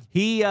 but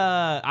he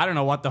I don't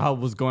know what the hell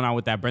was going on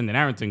with that Brendan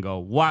Arrington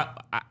goal.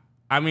 What?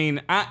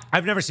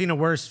 I've never seen a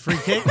worse free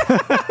kick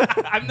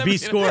be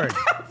scored.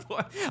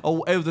 It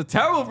was a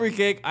terrible free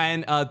kick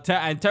and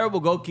terrible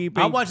goalkeeping.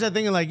 I watched that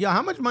thing and like, yo,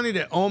 how much money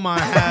did Oman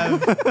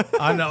have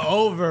on the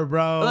over,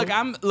 bro?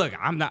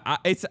 I'm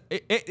not.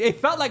 It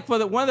felt like for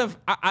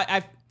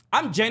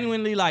I'm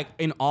genuinely like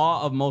in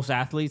awe of most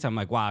athletes. I'm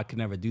like, wow, I could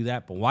never do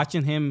that. But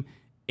watching him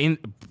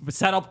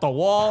set up the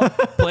wall,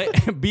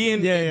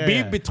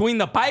 be between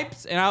the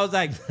pipes, and I was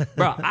like,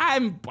 bro,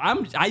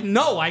 I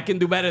know I can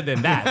do better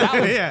than that. That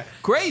was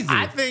crazy.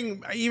 I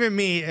think even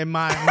me in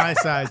my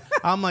size,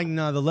 I'm like,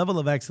 no, the level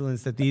of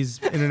excellence that these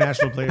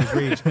international players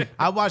reach.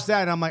 I watched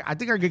that and I'm like, I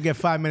think I could get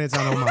 5 minutes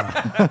on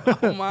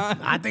Oman.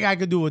 I think I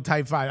could do a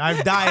type 5. I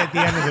die at the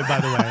end of it, by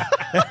the way.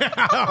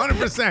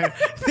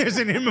 100%. There's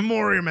an in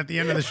memoriam at the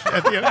end of the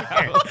game.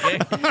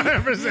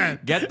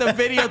 100%. Get the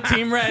video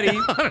team ready.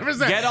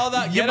 100%. Get all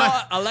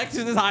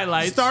Alexis's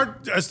highlights.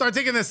 Start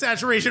taking the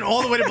saturation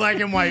all the way to black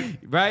and white.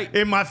 Right.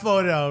 In my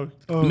photo.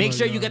 Make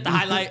sure you get the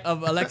highlight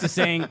of Alexis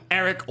saying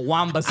Eric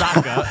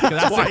Wan-Bissaka,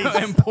 because that's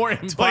an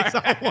important part.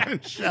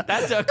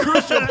 That's a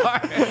crucial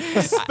part.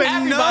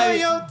 Spend all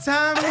your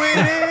time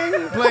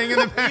winning, playing in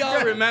the background. We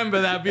all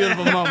remember that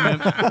beautiful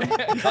moment.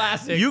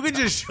 Classic. You can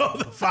just show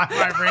the 5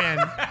 I ran.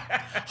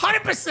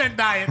 100%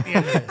 die at the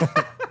end of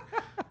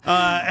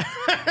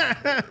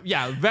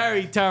it.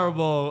 Very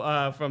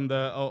terrible from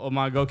the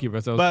Oman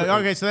goalkeeper. So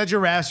that's your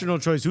rational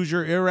choice. Who's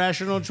your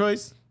irrational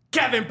choice?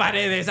 Kevin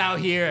Paredes out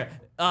here.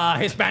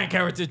 Hispanic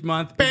Heritage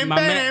Month. Paredes.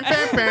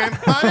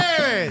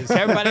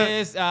 Kevin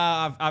Paredes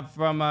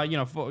from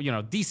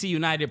DC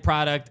United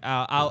product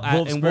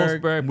out in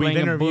Wolfsburg. We've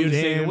interviewed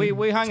him.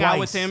 We hung twice. out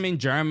with him in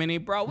Germany,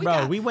 bro.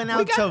 We went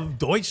out to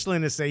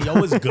Deutschland to say, yo,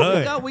 it's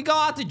good. we go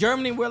out to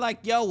Germany. We're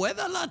like, yo, where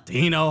the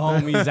Latino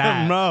homies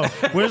at? Bro,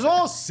 where's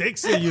all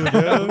 6 of you, dude?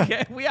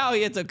 Okay, we out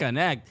here to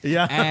connect.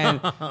 Yeah.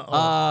 And but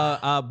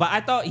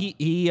I thought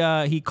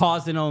he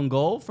caused an own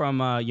goal from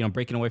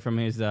breaking away from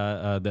his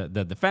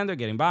the defender,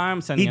 getting by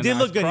him. He did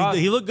look good.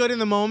 He looked good in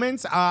the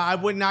moments. I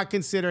would not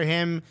consider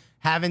him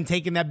having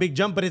taken that big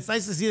jump, but it's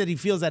nice to see that he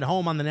feels at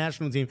home on the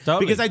national team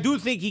because I do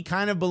think he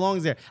kind of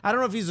belongs there. I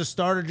don't know if he's a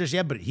starter just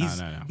yet, but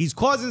he's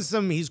causing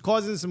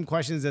some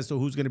questions as to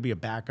who's going to be a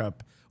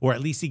backup, or at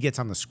least he gets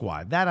on the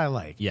squad. That I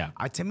like. Yeah.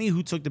 To me,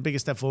 who took the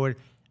biggest step forward?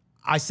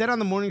 I said on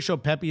the morning show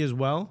Pepi as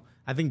well.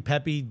 I think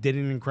Pepi did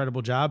an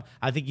incredible job.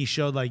 I think he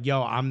showed like,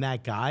 yo, I'm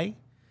that guy.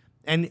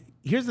 And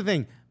here's the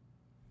thing,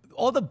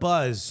 all the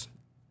buzz.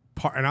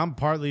 And I'm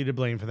partly to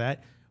blame for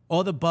that.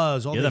 all the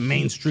buzz, all You're the heat.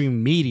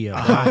 mainstream media,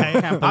 bro. I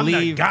can't I'm the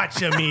believe.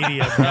 gotcha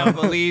media, I bro. can't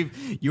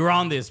believe you're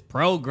on this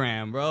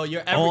program, bro.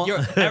 You're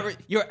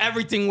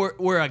everything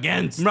we're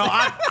against. Bro,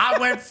 I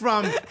went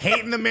from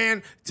hating the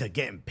man to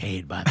getting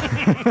paid by the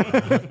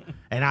man.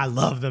 And I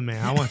love the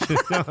man. I want you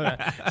to know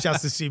that.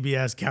 Shouts to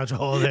CBS, couch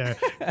all their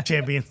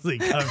Champions League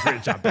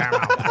coverage on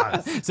Paramount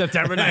Plus.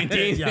 September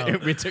 19th. Yo,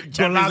 Champions League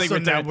Golazo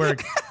return.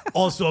 Network,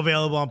 also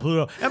available on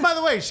Pluto. And by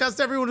the way, shouts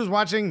to everyone who's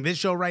watching this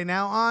show right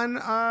now on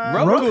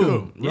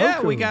Roku. Yeah,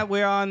 Roku.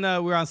 we're on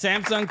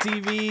Samsung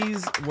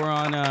TVs. We're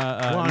on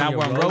on we're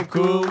on your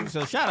Roku. Roku.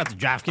 So shout out to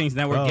DraftKings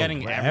Network. Bro,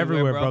 Getting we're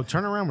everywhere, bro.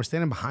 Turn around. We're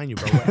standing behind you,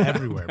 bro. We're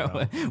everywhere,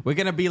 bro. We're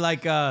gonna be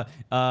like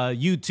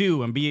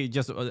U2 and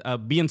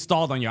be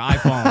installed on your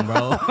iPhone,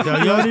 bro. Yo,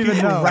 you don't even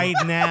know right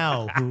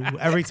now who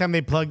every time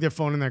they plug their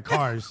phone in their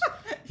cars,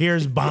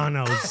 here's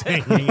Bono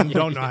singing and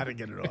don't know how to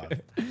get it off.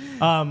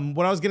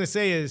 What I was gonna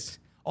say is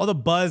all the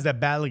buzz that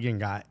Balogun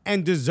got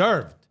and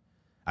deserved.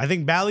 I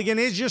think Balogun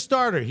is your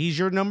starter. He's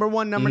your number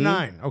 1, number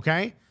 9.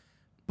 Okay,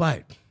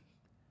 but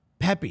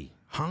Pepe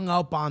hung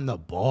up on the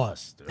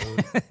boss,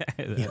 dude.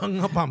 He hung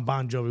up on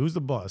Bon Jovi. Who's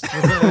the boss?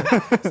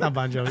 It's not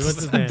Bon Jovi.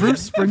 What's his name?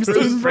 Bruce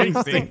Springsteen.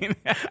 Springsteen.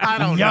 I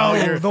don't know.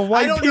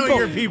 White I don't people, know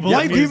your people.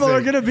 White people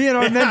are gonna be in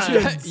our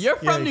mentions. You're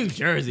from New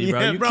Jersey, bro.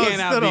 Yeah, You bro,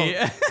 cannot be.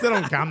 Still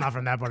don't count. I'm not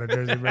from that part of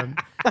Jersey, bro.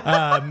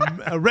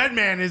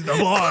 Redman is the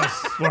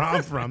boss where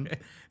I'm from.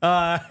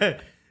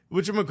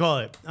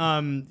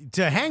 Whatchamacallit?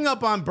 To hang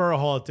up on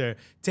Berhalter,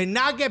 to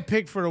not get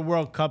picked for the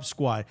World Cup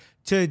squad,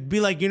 to be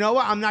like, you know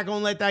what? I'm not going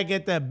to let that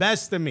get the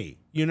best of me.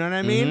 You know what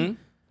I mean?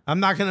 I'm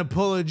not going to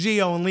pull a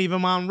Gio and leave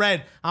him on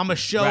red. I'm going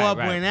to show up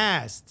when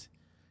asked.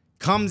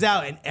 Comes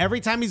out, and every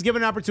time he's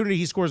given an opportunity,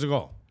 he scores a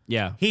goal.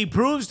 Yeah. He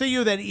proves to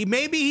you that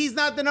maybe he's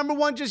not the number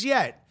 1 just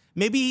yet.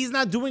 Maybe he's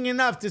not doing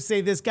enough to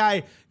say this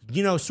guy,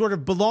 sort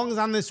of belongs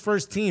on this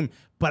first team.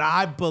 But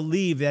I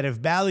believe that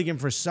if Balogun,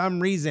 for some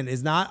reason,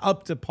 is not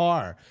up to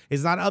par,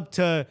 is not up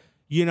to,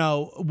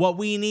 what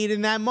we need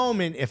in that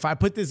moment, if I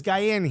put this guy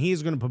in,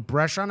 he's going to put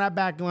pressure on that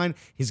back line.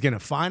 He's going to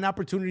find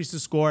opportunities to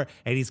score,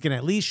 and he's going to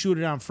at least shoot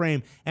it on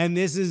frame. And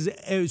this is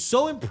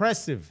so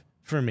impressive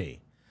for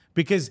me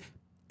because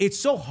it's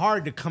so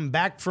hard to come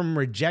back from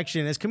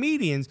rejection. As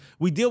comedians,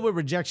 we deal with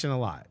rejection a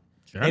lot.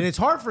 Sure. And it's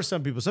hard for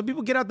some people. Some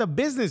people get out the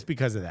business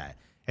because of that.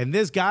 And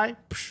this guy,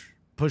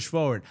 push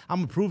forward. I'm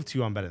going to prove to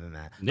you I'm better than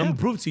that. Yeah. I'm going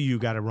to prove to you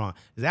got it wrong.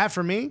 Is that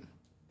for me?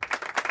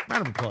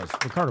 Round of applause.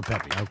 Ricardo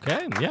Pepe.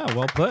 Okay, yeah,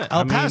 well put.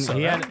 El Paso,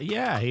 he right?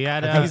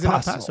 had. I think he's an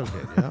El Paso. Paso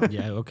kid.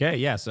 Yeah. Yeah, okay,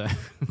 yes. El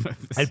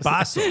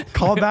Paso.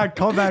 Call back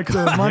to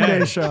the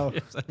Monday show.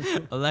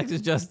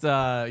 Alexis just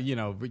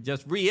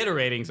just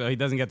reiterating so he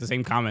doesn't get the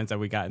same comments that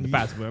we got in the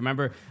past. But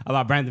remember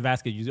about Brandon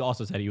Vasquez, you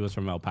also said he was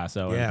from El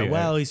Paso. Yeah,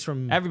 well, he's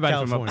from everybody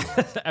California.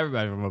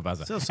 everybody from El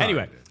Paso. So sorry,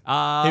 anyway,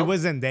 it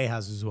was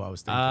Zendejas is who I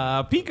was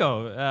thinking.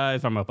 Pico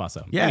is from El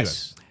Paso.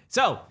 Yes.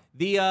 Anyway,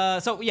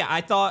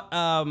 I thought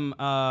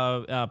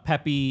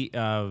Pepe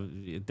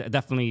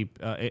definitely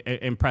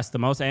impressed the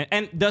most.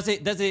 And does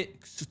it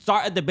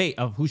start a debate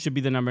of who should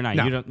be the number 9?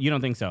 No. You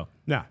don't think so?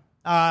 No.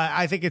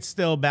 I think it's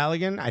still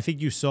Balogun. I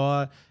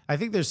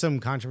think there's some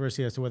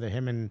controversy as to whether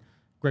him and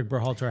Greg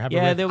Berhalter have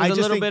Yeah, there was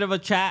a little bit of a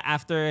chat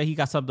after he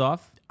got subbed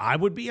off. I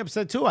would be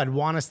upset too. I'd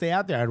want to stay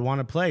out there. I'd want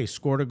to play.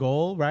 Scored a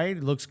goal, right?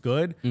 It looks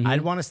good.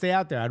 I'd want to stay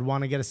out there. I'd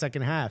want to get a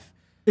second half.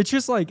 It's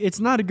just like it's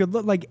not a good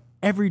look. Like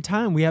every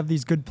time we have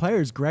these good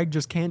players, Greg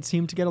just can't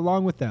seem to get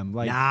along with them.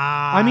 Like,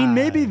 I mean,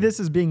 maybe this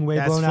is being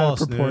way blown out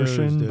of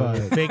proportion, news, but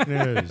fake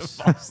news.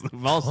 False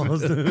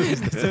news.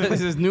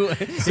 This is new.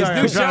 His Sorry,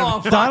 new I'm show trying-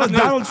 on Fox News.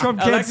 Donald Trump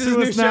can't Alexis' sue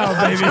new us now,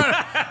 show. baby.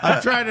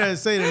 I'm trying to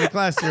say it in a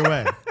classier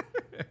way.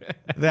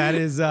 That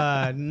is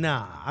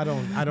nah. I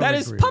don't. That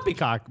is agree.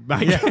 puppycock.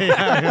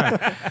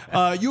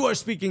 You are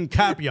speaking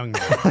cap, young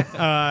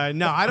man.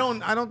 No, I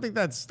don't think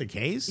that's the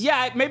case.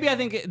 Yeah, maybe I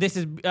think this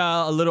is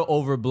a little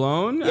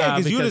overblown. Yeah,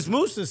 because Yunus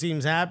Musa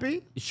seems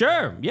happy.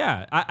 Sure,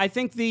 yeah. I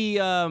think the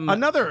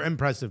Another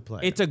impressive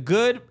play. it's a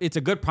good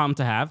problem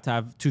to have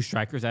 2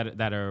 strikers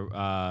that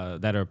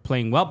are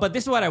playing well. But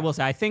this is what I will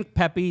say. I think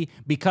Pepe,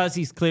 because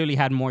he's clearly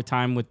had more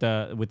time with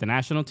the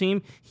national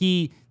team,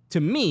 he to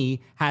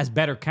me has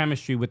better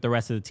chemistry with the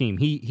rest of the team.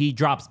 He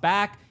drops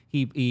back.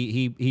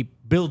 He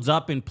builds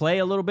up in play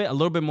a little bit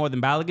more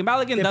than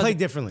Balogun. They play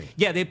differently.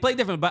 Yeah, they play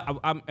differently.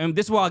 But and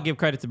this is why I'll give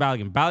credit to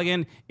Balogun.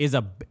 Balogun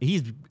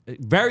he's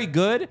very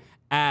good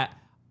at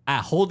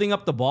holding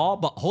up the ball,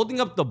 but holding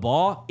up the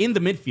ball in the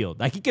midfield.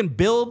 Like he can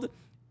build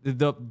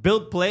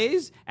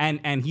plays,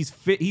 and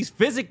he's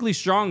physically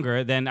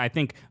stronger than I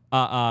think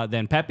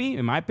than Pepe,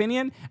 in my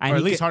opinion. And or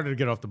at least harder to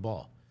get off the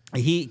ball.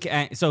 He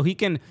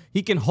can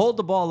hold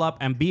the ball up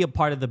and be a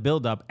part of the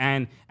build-up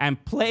and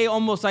play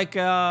almost like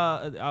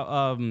not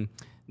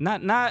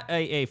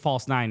a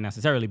false 9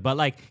 necessarily, but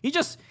like he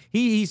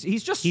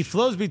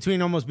flows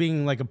between almost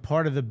being like a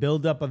part of the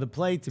buildup of the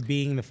play to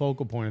being the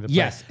focal point of the play.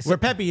 Yes. Where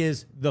Pepe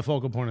is the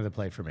focal point of the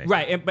play for me.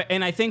 Right,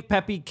 and I think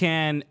Pepe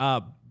can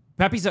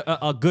Pepe's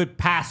a good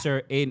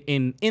passer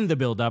in the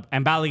buildup,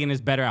 and Balogun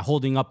is better at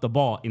holding up the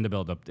ball in the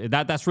buildup.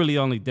 That's really the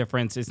only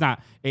difference. It's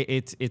not.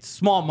 It's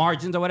small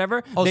margins or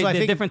whatever. Also,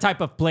 They're different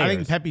type of players. I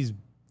think Pepe's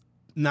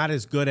not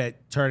as good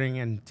at turning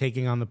and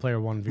taking on the player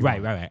 1v1.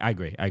 Right. I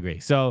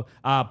agree. So,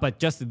 but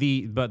just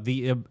the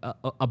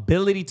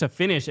ability to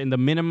finish in the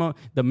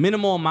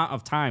minimal amount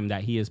of time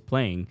that he is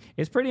playing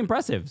is pretty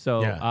impressive.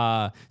 So,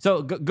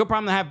 good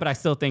problem to have. But I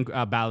still think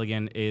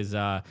Balogun is.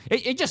 I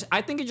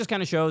think it just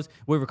kind of shows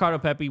with Ricardo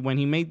Pepi when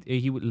he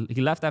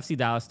left FC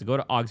Dallas to go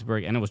to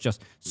Augsburg, and it was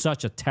just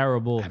such a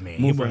terrible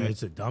move for him.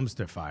 It's a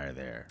dumpster fire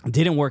there.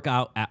 Didn't work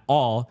out at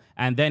all,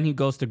 and then he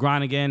goes to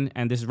Groningen,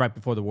 and this is right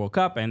before the World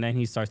Cup, and then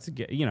he starts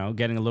to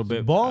getting a little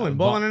bit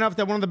balling enough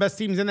that one of the best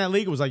teams in that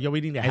league was like, yo,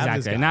 we need to have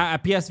this guy. Now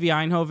at PSV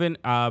Eindhoven,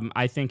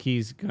 I think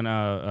he's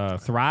gonna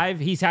thrive.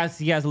 He has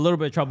a little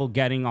bit of trouble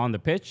getting on the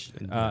pitch.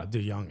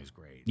 De Jong is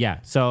great. Yeah.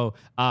 So,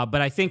 but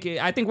I think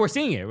we're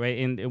seeing it right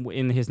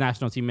in his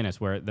national team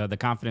minutes where the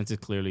confidence is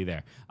clearly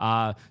there.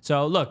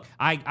 So look,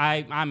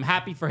 I'm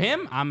happy for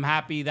him. I'm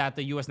happy that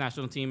the U.S.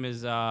 national team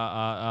is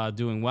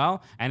doing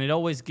well, and it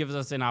always gives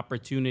us an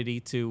opportunity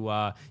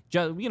to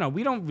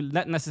we don't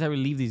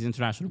necessarily leave these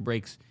international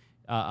breaks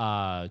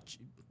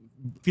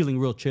feeling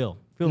real chill.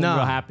 Feeling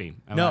real happy.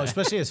 No,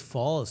 especially as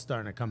fall is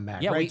starting to come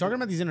back. Yeah, right. Talking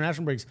about these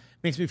international breaks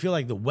makes me feel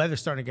like the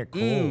weather's starting to get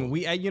cold.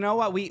 You know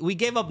what? We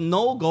gave up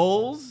no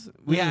goals.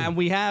 We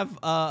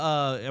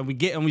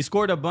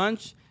scored a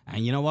bunch.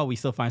 And you know what? We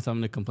still find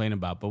something to complain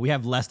about, but we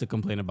have less to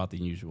complain about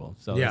than usual.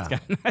 So yeah,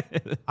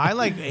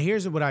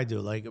 here's what I do.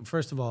 Like,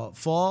 first of all,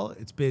 fall,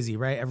 it's busy,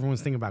 right?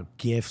 Everyone's thinking about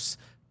gifts,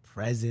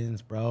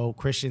 presents, bro.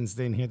 Christian's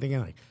in here thinking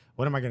like,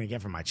 what am I going to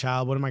get for my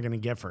child? What am I going to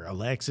get for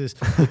Alexis?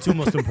 The two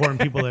most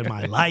important people in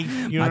my life.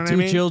 You know what I mean?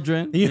 My two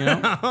children. You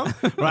know?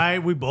 Right?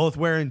 We both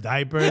wearing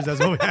diapers. That's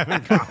what we have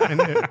in common.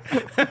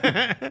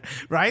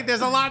 Right?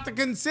 There's a lot to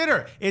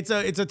consider. It's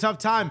a tough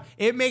time.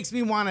 It makes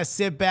me want to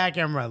sit back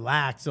and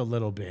relax a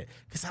little bit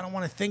because I don't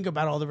want to think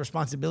about all the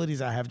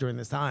responsibilities I have during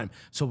this time.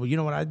 So, you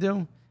know what I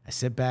do? I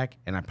sit back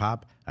and I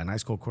pop a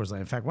nice cold Coors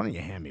Light. In fact, why don't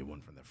you hand me one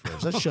from the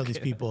fridge? Let's show these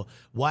people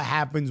what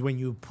happens when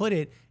you put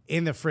it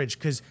in the fridge,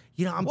 because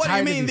I'm what tired.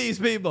 What do you mean these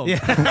people? Yeah,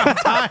 I'm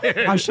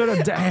tired. I should have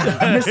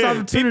missed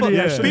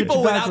opportunity.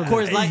 People without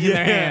Coors Light in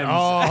their hands.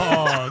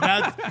 Oh,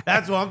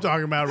 that's what I'm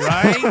talking about,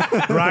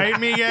 right? Right,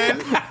 Miguel?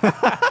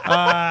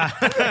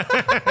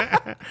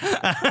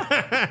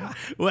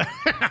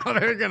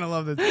 They're gonna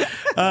love this.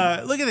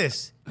 Look at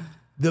this.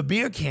 The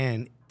beer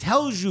can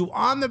tells you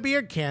on the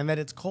beer can that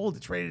it's cold,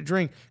 it's ready to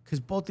drink, because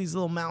both these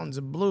little mountains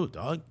are blue,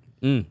 dog.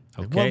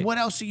 Okay. What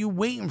else are you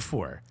waiting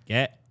for?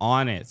 Get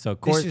on it. So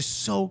this is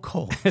so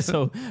cold.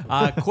 So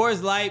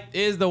Coors Light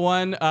is the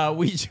one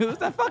we choose.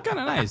 That felt kind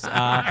of nice.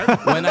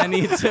 When I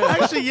need to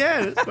actually,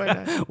 yeah, that's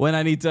quite nice. When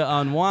I need to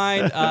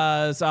unwind.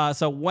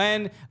 So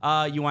when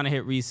you want to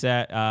hit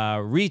reset,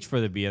 reach for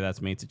the beer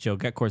that's made to chill.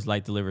 Get Coors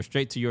Light delivered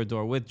straight to your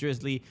door with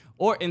Drizzly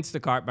or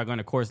Instacart by going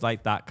to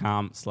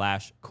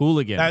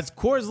CoorsLight.com/Cooligans. That's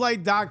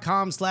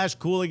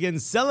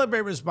CoorsLight.com/Cooligans.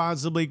 Celebrate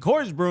responsibly.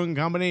 Coors Brewing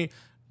Company,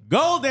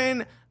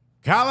 Golden,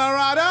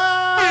 Colorado.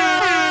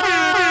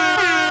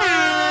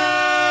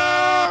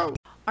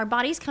 Our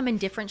bodies come in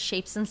different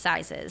shapes and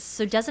sizes,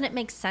 so doesn't it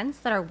make sense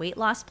that our weight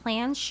loss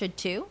plans should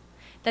too?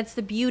 That's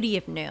the beauty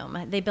of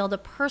Noom. They build a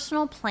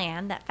personal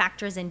plan that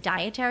factors in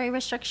dietary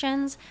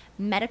restrictions,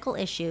 medical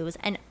issues,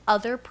 and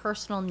other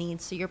personal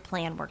needs so your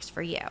plan works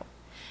for you.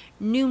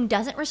 Noom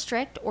doesn't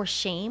restrict or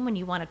shame when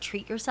you want to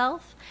treat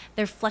yourself.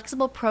 Their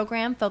flexible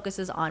program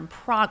focuses on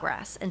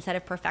progress instead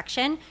of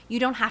perfection.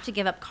 You don't have to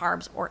give up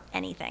carbs or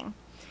anything.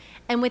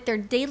 And with their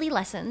daily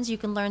lessons, you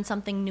can learn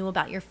something new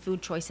about your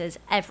food choices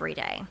every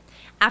day.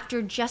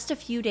 After just a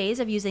few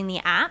days of using the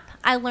app,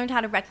 I learned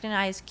how to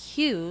recognize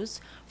cues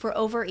for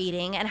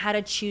overeating and how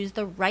to choose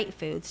the right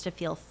foods to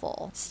feel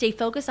full. Stay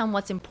focused on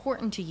what's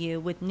important to you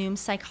with Noom's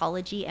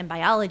psychology and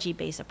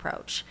biology-based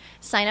approach.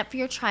 Sign up for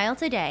your trial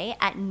today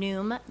at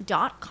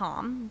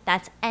Noom.com.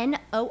 That's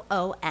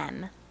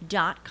NOOM.com.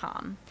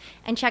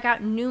 And check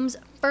out Noom's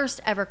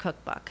first ever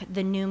cookbook,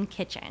 The Noom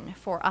Kitchen,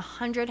 for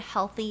 100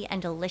 healthy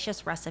and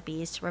delicious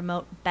recipes to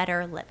promote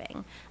better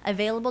living.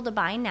 Available to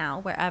buy now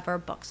wherever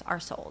books are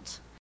sold.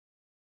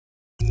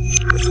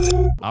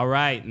 All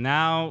right,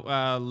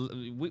 now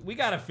we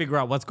got to figure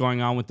out what's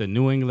going on with the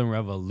New England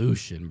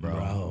Revolution,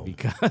 bro.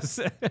 Because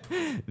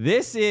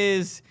this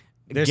is...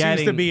 There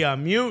seems to be a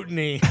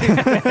mutiny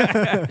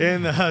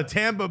in the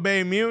Tampa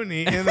Bay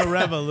mutiny in the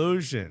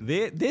Revolution.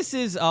 This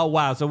is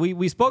wow. So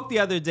we spoke the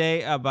other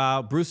day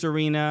about Bruce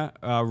Arena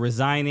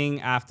resigning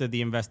after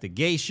the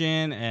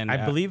investigation, and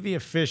I believe the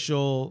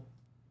official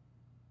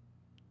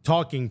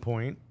talking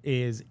point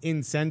is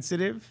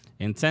insensitive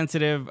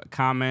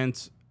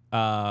comments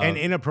and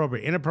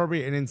inappropriate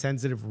and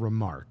insensitive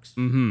remarks.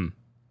 Mm-hmm.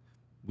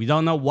 We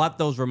don't know what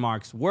those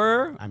remarks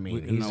were. I mean,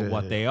 we don't he's know a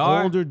what they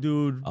are. older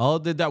dude.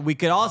 We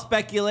could all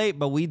speculate,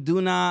 but we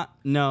do not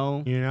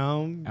know. You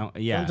know?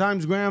 Yeah.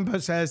 Sometimes Grandpa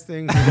says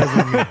things he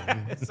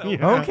doesn't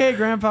mean. Okay,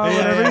 Grandpa,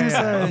 whatever you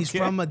say. He's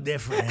from a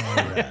different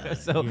era.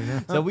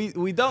 So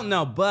we don't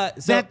know, but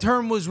That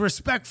term was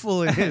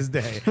respectful in his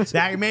day.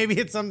 Maybe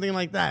it's something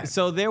like that.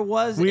 so there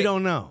was We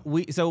don't know.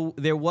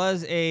 There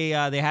was they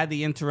had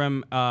the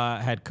interim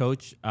head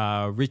coach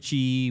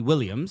Richie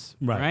Williams,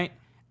 right?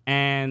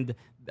 And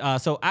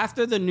so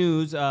after the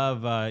news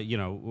of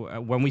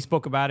when we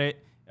spoke about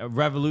it,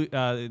 New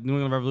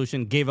England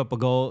Revolution gave up a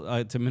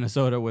goal to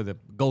Minnesota where the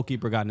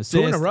goalkeeper got an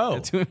assist. 2 in a row.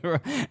 2 in a row.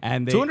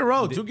 And 2 in a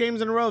row. 2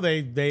 games in a row.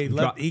 They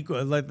let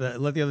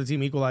the other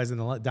team equalize in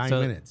the dying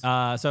minutes.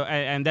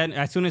 And then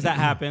as soon as that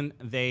happened,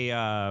 they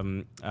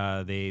announced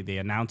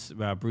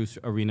Bruce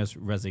Arena's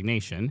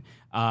resignation.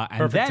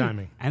 Perfect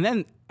timing. And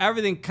then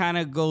everything kind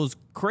of goes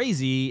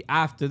crazy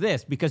after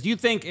this because you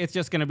think it's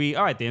just going to be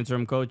all right. The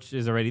interim coach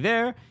is already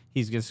there.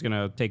 He's just going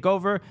to take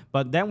over.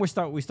 But then we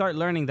start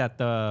learning that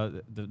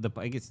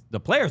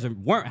the players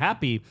weren't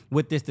happy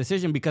with this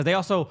decision because they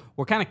also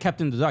were kind of kept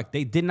in the dark.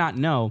 They did not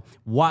know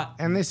what.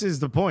 And this is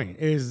the point: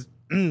 is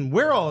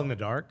we're all in the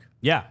dark.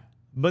 Yeah.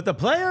 But the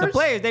players,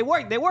 they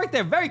work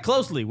there very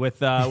closely with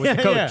the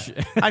coach.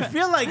 Yeah. I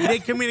feel like they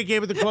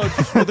communicate with the coach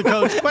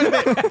quite a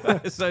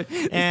bit. So,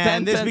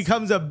 and this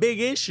becomes a big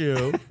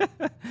issue.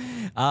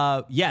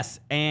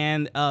 Yes,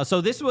 and so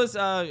this was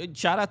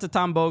shout out to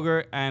Tom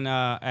Bogert and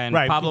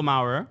Right. Pablo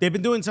Maurer. They've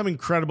been doing some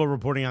incredible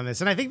reporting on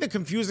this. And I think the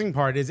confusing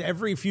part is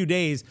every few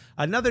days,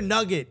 another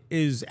nugget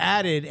is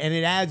added and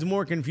it adds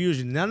more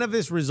confusion. None of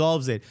this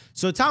resolves it.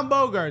 So Eric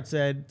Bogert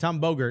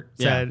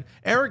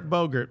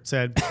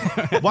said,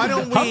 why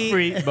don't we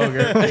Humphrey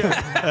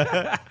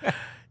Bogert.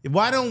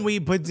 Why don't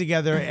we put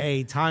together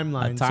a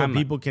timeline so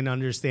people can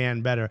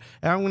understand better?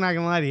 And I'm not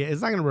going to lie to you.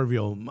 It's not going to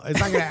reveal. It's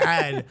not going to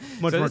add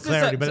much more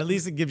clarity, but at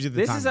least it gives you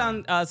the This timeline.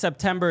 is on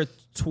September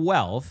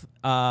 12th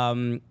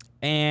and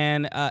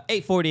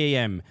 8:40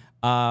 a.m.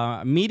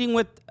 Meeting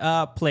with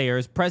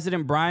players,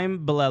 President Brian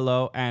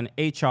Bolello and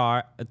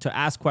HR to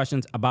ask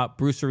questions about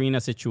Bruce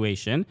Arena's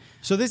situation.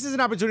 So this is an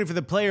opportunity for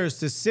the players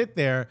to sit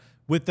there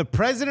with the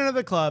president of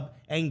the club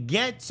and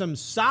get some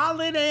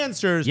solid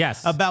answers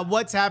about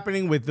what's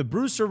happening with the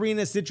Bruce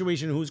Arena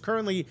situation, who's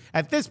currently,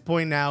 at this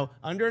point now,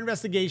 under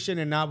investigation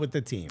and not with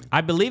the team. I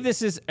believe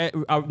this is,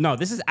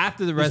 this is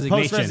after the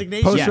resignation.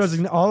 Post-resignation?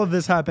 Post-resignation. All of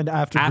this happened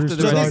after Bruce was So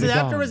this already is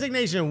after gone.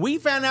 resignation. We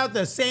found out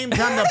the same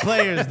time the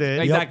players did.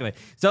 Exactly.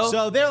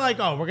 So they're like,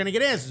 oh, we're going to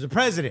get answers. The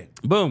president.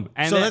 Boom.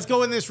 And so let's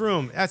go in this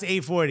room. That's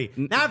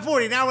 8:40.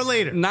 9:40, an hour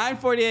later.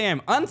 9:40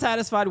 a.m.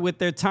 Unsatisfied with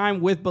their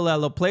time with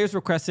Bolello, players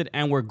requested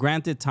and were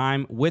granted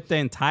time with the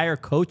entire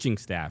coaching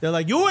staff. They're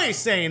like, you ain't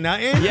saying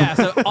nothing. Yeah,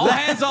 so all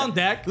hands on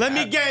deck. Let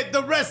me get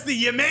the rest of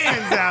your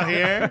mans out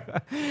here.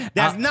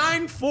 That's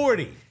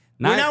 9:40.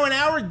 We're now an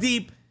hour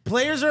deep.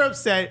 Players are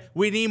upset.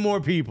 We need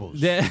more people.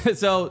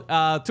 So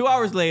 2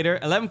 hours later,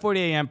 11:40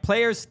 a.m.,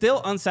 players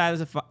still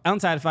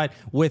unsatisfied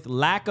with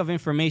lack of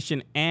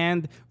information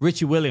and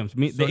Richie Williams,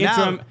 the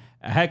interim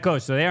head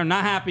coach. So they are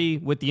not happy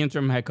with the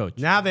interim head coach.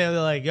 Now they're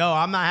like, yo,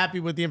 I'm not happy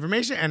with the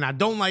information and I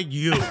don't like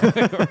you.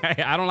 Right?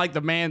 I don't like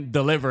the man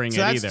delivering it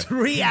either. So that's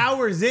 3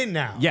 hours in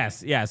now.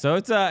 Yes, yeah. So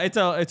it's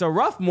a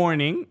rough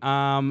morning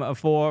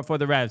for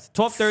the Revs.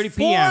 12:30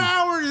 p.m. 4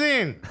 hours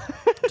in.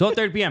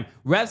 12:30 p.m.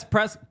 Revs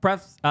press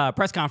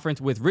conference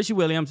with Richie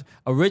Williams,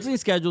 originally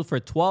scheduled for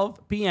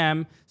 12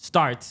 p.m.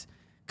 starts.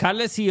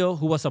 Carles Gil,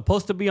 who was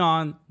supposed to be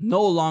on,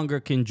 no longer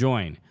can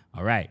join.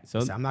 All right.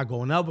 So I'm not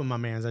going up with my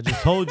mans. I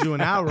just told you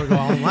an hour ago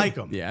I don't like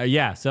them.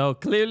 Yeah. So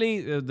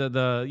clearly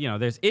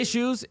there's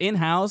issues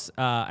in-house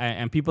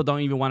and people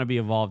don't even want to be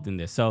involved in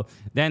this. So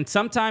then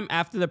sometime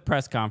after the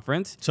press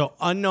conference. So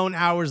unknown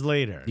hours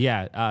later.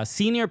 Yeah.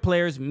 Senior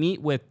players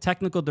meet with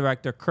technical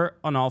director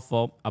Kurt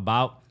Onalfo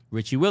about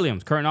Richie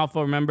Williams. Kurt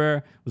Onalfo,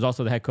 remember, was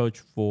also the head coach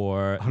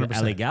for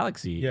the LA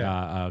Galaxy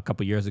a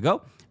couple years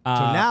ago.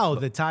 So now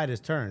the tide has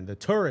turned. The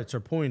turrets are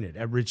pointed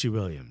at Richie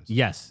Williams.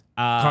 Yes.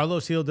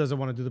 Carlos Gil doesn't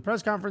want to do the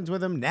press conference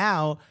with him.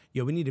 Now,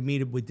 we need to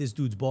meet with this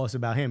dude's boss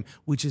about him,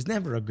 which is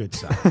never a good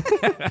sign.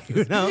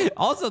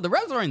 Also, the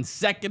Revs are in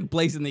second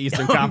place in the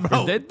Eastern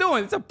Conference.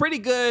 It's a pretty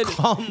good.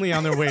 Calmly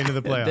on their way into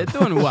the playoffs. They're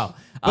doing well.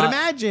 But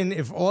imagine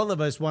if all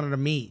of us wanted to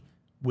meet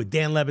with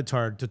Dan Le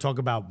Batard to talk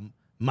about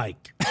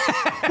Mike.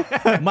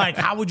 Mike,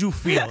 how would you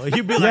feel?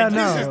 You'd be like,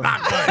 this is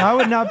not good. That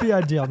would not be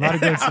ideal. Not a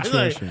good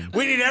situation. Like,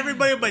 we need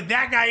everybody but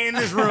that guy in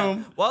this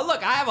room. Well,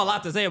 look, I have a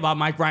lot to say about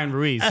Mike Ryan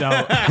Ruiz,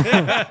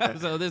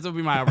 so this will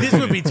be my opportunity.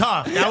 This would be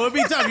tough. That would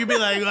be tough. You'd be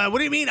like, what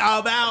do you mean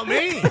about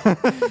me?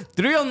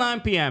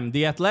 3:09 p.m.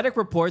 The Athletic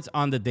reports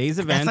on the day's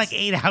events. That's like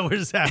 8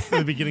 hours after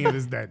the beginning of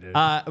this day.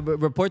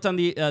 Reports on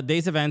the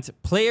day's events.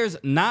 Players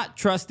not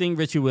trusting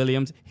Richie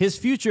Williams, his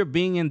future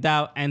being in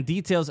doubt, and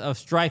details of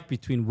strife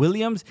between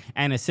Williams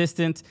and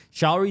assistants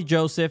Shalry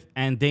Joseph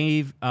and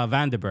Dave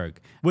Vandenberg.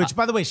 Which,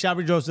 by the way,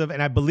 Shalry Joseph,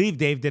 and I believe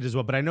Dave did as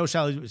well, but I know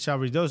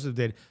Shalry Joseph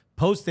did,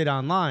 posted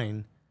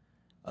online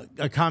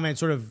a comment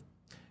sort of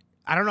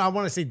I don't know. I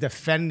want to say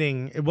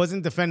defending. It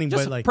wasn't defending,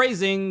 Just but like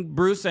praising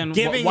Bruce and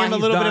giving why him a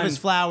he's little bit done. of his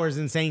flowers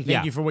and saying thank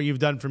Yeah. you for what you've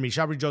done for me.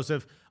 Shabri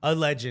Joseph, a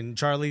legend.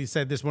 Charlie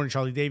said this morning.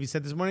 Charlie Davies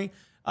said this morning.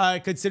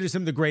 Considers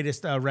him the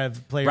greatest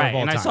Rev player Right, of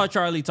all and time. I saw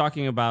Charlie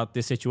talking about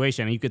this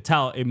situation, and you could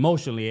tell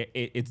emotionally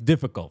it's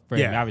difficult for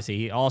him. Yeah. Obviously,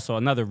 he also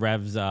another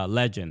Revs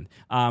legend.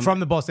 From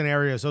the Boston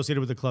area, associated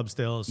with the club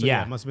still. So yeah,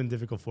 Yeah. it must have been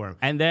difficult for him.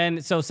 And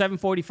then, so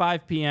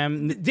 7:45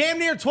 p.m., Damn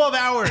near 12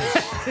 hours.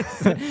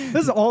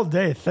 This is all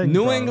day thing.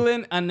 New bro.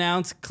 England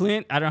announced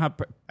Clint. I don't have.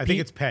 I think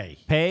it's pay.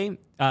 Pay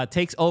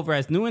takes over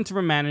as new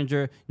interim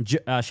manager.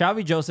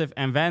 Xavi Joseph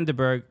and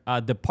Vandenberg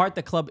depart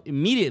the club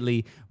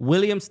immediately.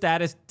 Williams'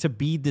 status to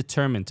be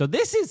determined. So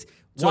this is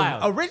So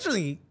wild.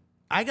 originally,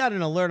 I got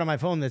an alert on my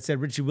phone that said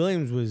Richie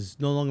Williams was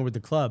no longer with the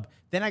club.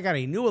 Then I got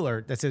a new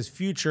alert that says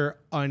future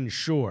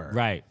unsure.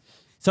 Right.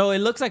 So it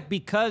looks like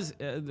because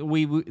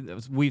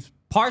we've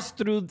parsed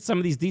through some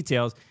of these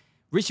details,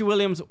 Richie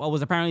Williams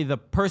was apparently the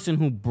person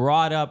who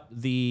brought up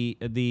the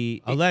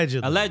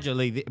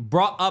Allegedly.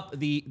 brought up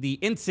the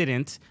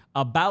incident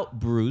about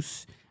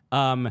Bruce,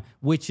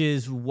 which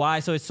is why.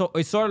 So it's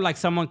sort of like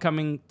someone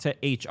coming to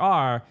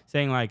HR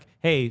saying like,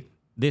 "Hey,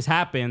 this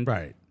happened."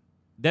 Right.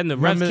 Then the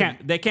Revs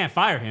can't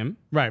fire him.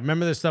 Right.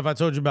 Remember the stuff I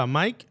told you about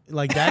Mike?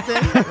 Like that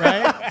thing?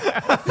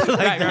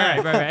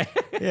 Right? Right.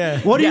 Yeah.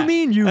 What do you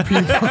mean, you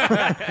people?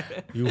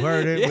 You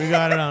heard it. We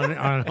got it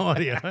on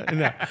audio.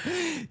 No.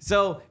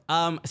 So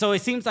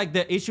it seems like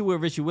the issue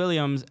with Richie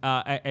Williams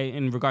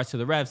in regards to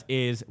the Revs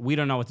is we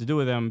don't know what to do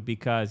with him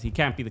because he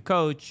can't be the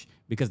coach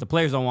because the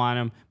players don't want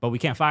him, but we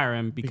can't fire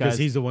him because Because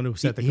he's the one who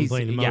set the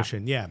complaint in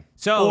motion. Yeah.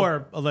 So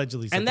or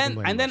allegedly set the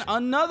complaint in motion.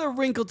 Another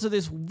wrinkle to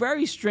this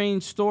very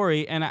strange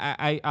story, and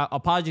I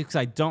apologize because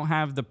I don't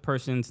have the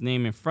person's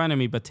name in front of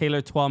me, but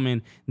Taylor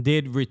Twellman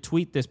did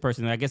retweet this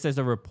person. I guess there's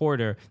a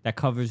reporter that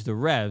covers the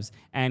Revs,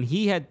 and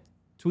he had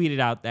tweeted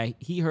out that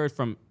he heard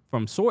from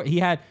he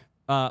had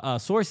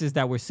sources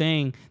that were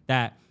saying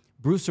that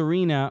Bruce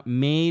Arena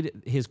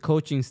made his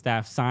coaching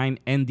staff sign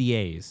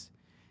NDAs.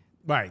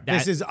 Right.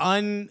 This is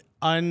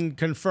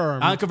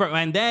unconfirmed. Unconfirmed.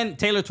 And then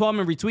Taylor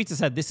Twellman retweets and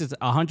said, this is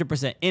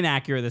 100%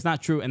 inaccurate. That's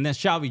not true. And then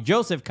Xavi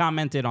Joseph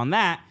commented on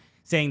that,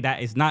 saying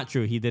that it's not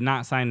true. He did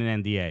not sign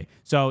an NDA.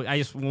 So I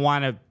just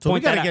want to So we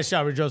point got to that get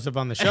out. Shabri Joseph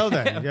on the show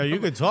then. Yo, you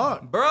could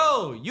talk.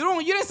 Bro,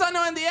 you didn't sign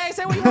no NDA.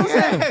 Say what you want to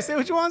say. Yeah, say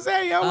what you want to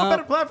say. Yo, what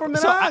better platform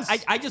than So us?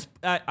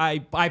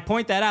 I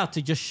point that out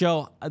to just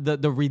show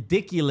the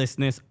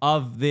ridiculousness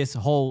of this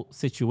whole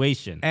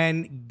situation.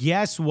 And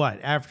guess what?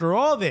 After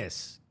all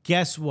this,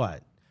 guess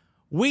what?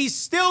 We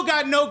still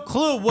got no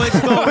clue what's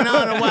going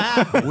on or what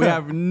happened. We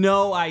have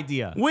no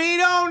idea. We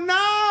don't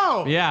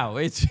know. Yeah,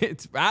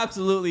 it's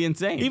absolutely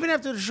insane. Even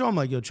after the show, I'm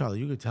like, yo, Charlie,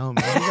 you could tell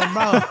me. He's like,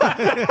 bro.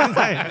 It's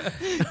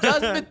like,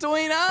 just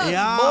between us,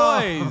 yo,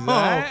 boys.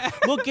 Right?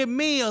 Look at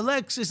me,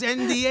 Alexis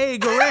NDA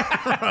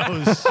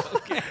Guerreros.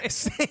 Okay.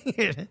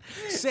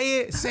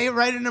 Say it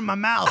right into my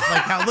mouth,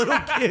 like how little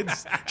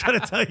kids try to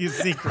tell you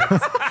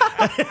secrets.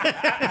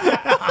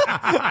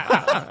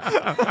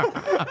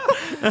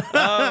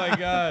 Oh my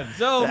god!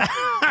 So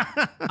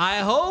I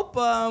hope.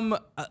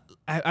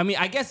 I mean,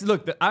 I guess.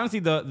 Look, honestly,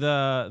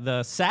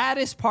 the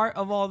saddest part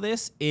of all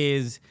this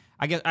is,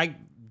 I guess,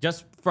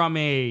 just from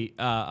my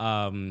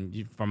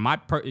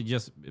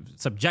just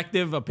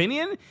subjective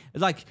opinion,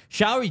 it's like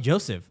Xavi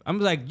Joseph. I'm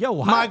like,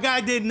 yo, My guy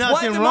did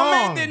nothing wrong.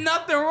 My man did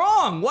nothing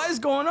wrong. What is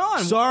going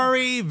on?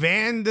 Sorry,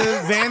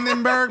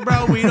 Vandenberg,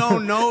 bro. We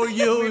don't know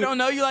you. We don't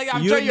know you. Like,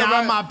 I'm You're sure you're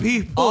not my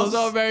people.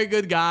 also a very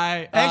good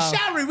guy. And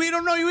Shabri, we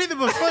don't know you either,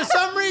 but for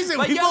some reason,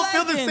 But we you're both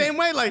feel the legend. same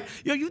way. Like,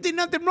 yo, you did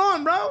nothing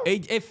wrong, bro.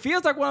 It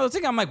feels like one of those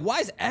things. I'm like, why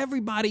does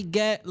everybody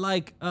get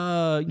like, You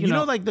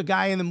know, like the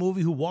guy in the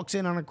movie who walks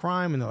in on a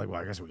crime and they're like, well,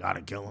 I guess we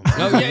gotta kill him.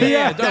 Oh,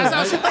 yeah.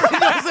 That's how Shabri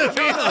doesn't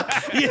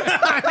feel. You know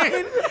what I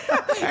mean?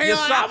 And you're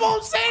like, I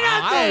won't say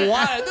nothing. I don't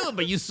want to do it,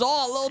 but you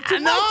saw a little too I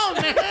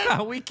much. know,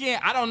 man. We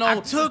can't. I don't know. I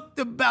took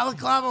the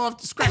balaclava off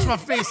to scratch my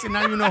face, and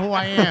now you know who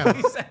I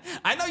am.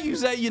 I know you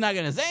said you're not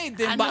gonna say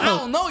anything, I but I know.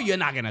 don't know you're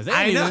not gonna say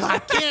I anything. know. I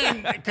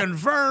can't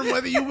confirm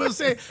whether you will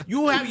say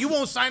you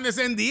won't sign this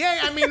NDA.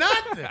 I mean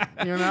nothing.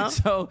 You know.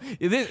 So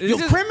this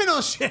Your is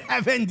criminals should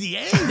have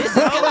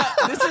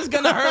NDAs. this is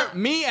gonna hurt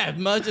me as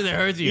much as it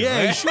hurts you.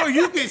 Yeah, right? sure,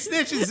 you can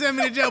snitch and send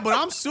me to jail, but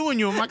I'm suing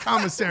you and my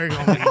commissary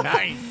gonna be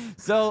nice.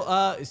 So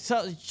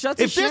shut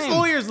the If there's shame.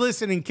 lawyers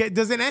listening,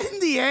 does an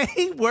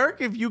NDA work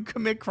if you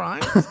commit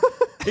crimes?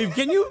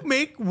 Can you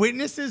make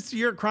witnesses to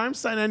your crime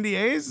sign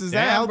NDAs? Is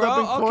that held up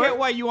in court? Okay,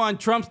 why you on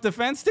Trump's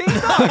defense team?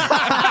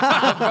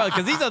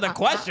 Because these are the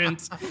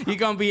questions you're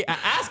gonna be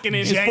asking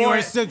in his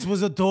January forehead. 6th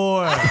was a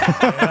tour.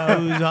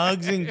 It was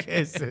hugs and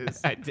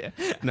kisses.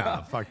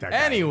 Nah, fuck that guy.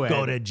 Anyway.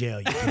 Go to jail,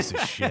 you piece of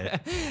shit.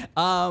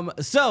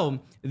 So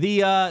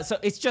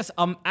it's just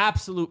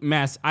absolute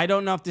mess. I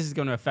don't know if this is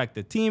going to affect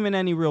the team in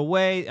any real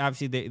way.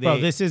 Obviously, they Bro,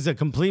 this is a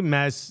complete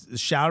mess.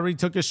 Showery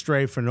took a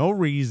stray for no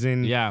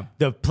reason. Yeah.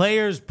 The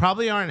players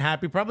probably aren't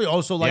happy. Probably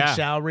also like Yeah.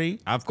 Showery.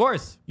 of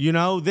course. You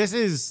know, this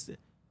is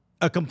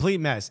a complete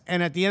mess.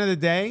 And at the end of the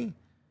day,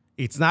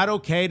 It's not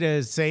okay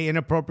to say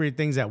inappropriate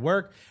things at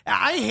work.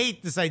 I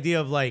hate this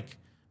idea of like,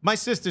 my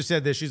sister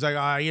said this. She's like,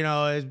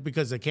 it's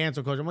because of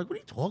cancel culture. I'm like, what are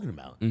you talking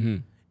about? Mm-hmm.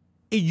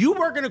 You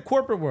work in a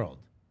corporate world.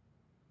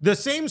 The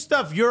same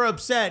stuff you're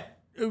upset.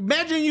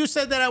 Imagine you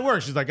said that at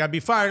work. She's like, I'd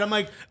be fired. I'm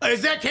like,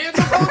 is that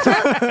cancel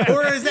culture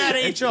or is that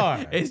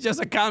HR? It's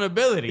just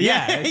accountability.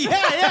 Yeah.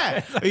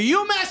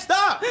 You messed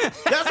up.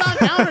 That's not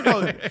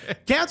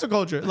cancel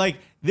culture. Like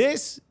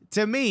this,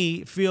 to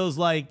me, feels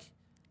like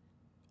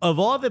of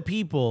all the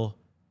people,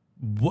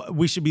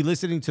 we should be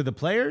listening to the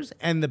players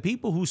and the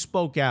people who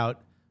spoke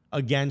out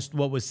against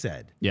what was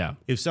said. Yeah.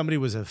 If somebody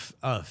was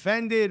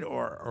offended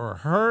or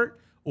hurt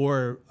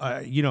or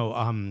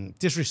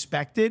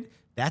disrespected,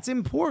 that's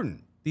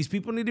important. These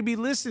people need to be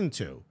listened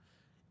to.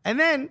 And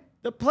then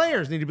the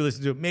players need to be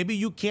listened to. Maybe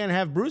you can't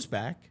have Bruce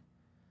back,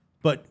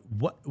 but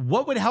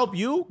what would help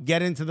you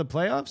get into the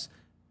playoffs?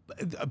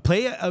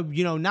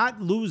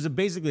 Not lose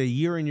basically a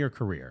year in your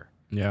career.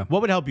 Yeah.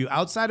 What would help you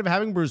outside of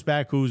having Bruce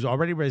back, who's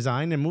already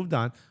resigned and moved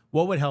on?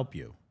 What would help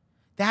you?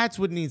 That's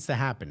what needs to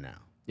happen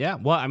now. Yeah.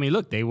 Well, I mean,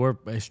 look, they were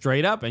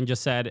straight up and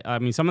just said, I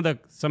mean, some of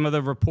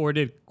the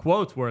reported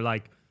quotes were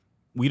like,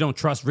 we don't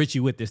trust Richie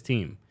with this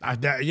team.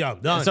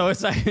 Done. So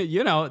it's like,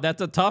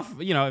 that's a tough,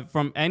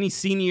 from any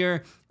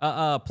senior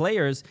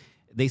players,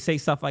 they say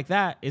stuff like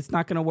that. It's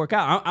not going to work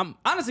out. I'm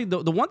honestly,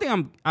 the one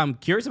thing I'm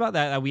curious about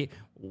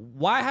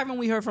why haven't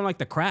we heard from like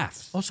the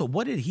Crafts? Also,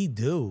 what did he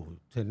do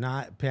to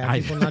not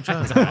have people not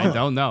trust? I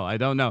don't know.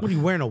 What, are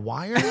you wearing a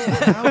wire?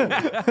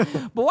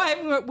 But why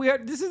haven't we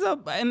heard? This is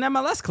an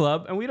MLS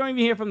club, and we don't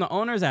even hear from the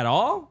owners at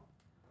all.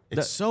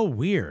 It's so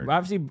weird.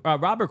 Obviously,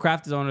 Robert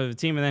Kraft is owner of the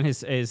team, and then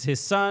his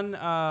son.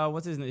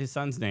 What's his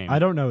son's name? I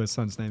don't know his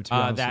son's name. To be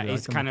honest that with you.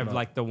 is kind of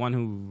like the one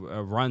who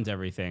runs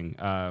everything.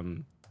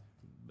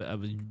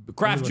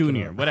 Kraft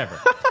Jr. Whatever.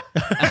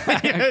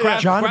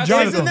 Jonathan.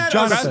 Isn't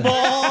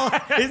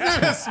that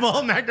a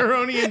small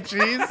macaroni and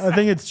cheese? I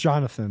think it's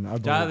Jonathan.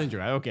 Jonathan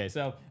Drew. Okay,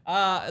 so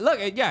look,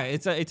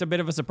 it's a bit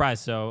of a surprise.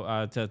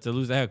 So to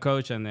lose the head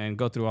coach and then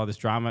go through all this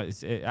drama,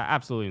 it's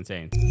absolutely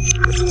insane.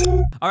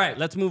 All right,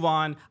 let's move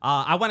on.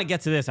 I want to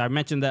get to this. I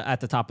mentioned that at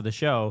the top of the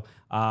show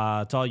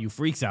to all you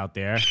freaks out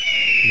there.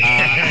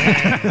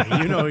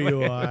 You know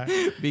you are.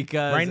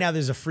 Because right now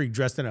there's a freak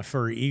dressed in a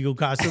furry eagle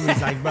costume.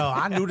 He's like, bro,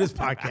 I knew this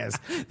podcast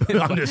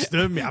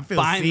understood me. I feel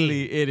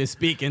finally seen. It is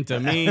speaking to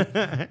me.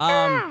 But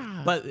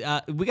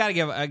I gotta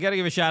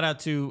give a shout out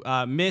to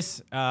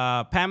Miss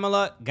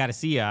Pamela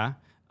Garcia.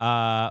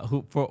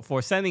 Who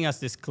for sending us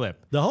this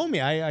clip. The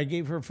homie, I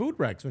gave her food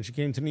recs when she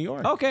came to New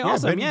York. Okay,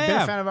 awesome. Been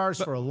a fan of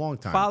ours for a long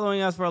time.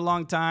 Following us for a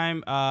long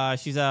time.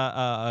 She's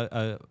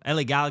a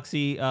LA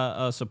Galaxy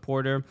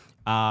supporter.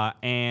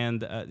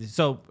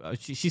 So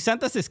she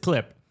sent us this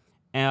clip.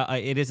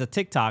 It is a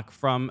TikTok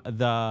from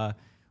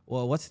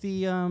what's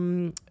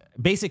the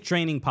Basic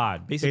Training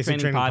Pod, Basic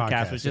Training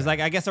Podcast, which is like,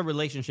 I guess, a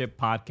relationship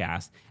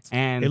podcast.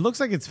 And it looks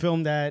like it's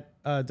filmed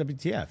at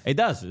WTF. It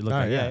does. It looks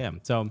like, yeah.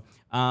 So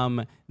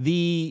I'm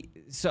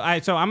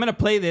gonna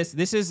play this.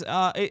 This is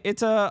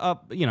it's a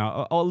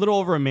little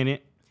over a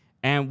minute,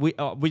 and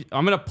I'm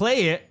gonna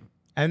play it,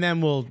 and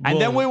then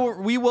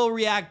we will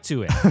react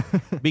to it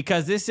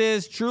because this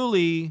is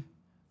truly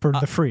for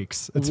the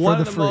freaks. It's one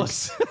for the of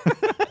freaks.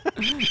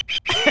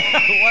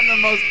 One of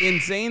the most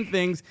insane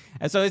things.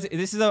 And so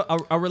this is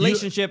a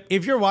relationship.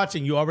 If you're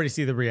watching, you already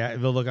see the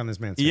look on this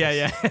man's face.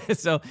 Yeah.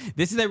 So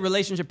this is a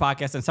relationship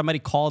podcast, and somebody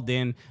called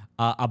in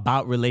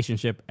about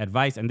relationship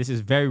advice, and this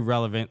is very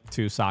relevant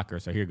to soccer.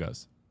 So here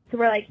goes. So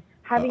we're like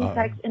having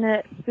sex in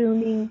a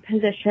spooning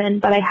position,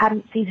 but I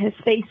hadn't seen his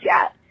face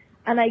yet.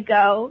 And I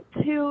go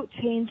to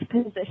change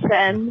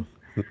positions,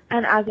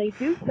 and as I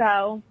do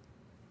so,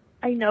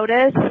 I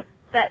notice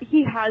that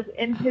he has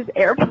in his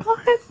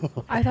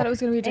AirPods. I thought it was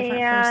going to be a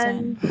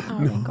different person. Oh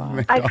my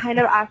God. I kind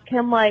of asked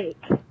him,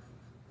 like,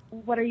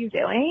 what are you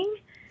doing?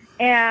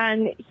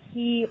 And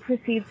he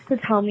proceeds to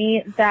tell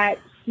me that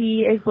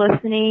he is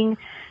listening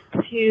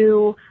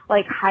to,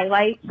 like,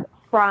 highlights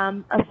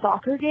from a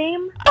soccer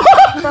game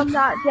from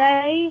that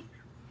day.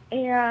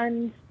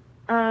 And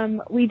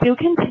we do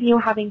continue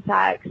having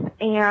sex,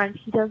 and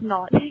he does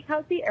not take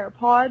out the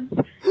AirPods.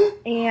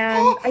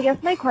 And I guess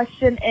my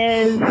question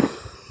is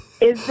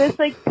this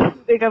like too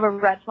big of a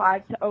red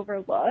flag to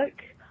overlook?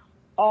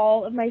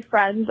 All of my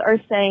friends are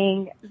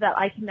saying that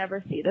I can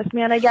never see this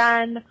man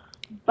again,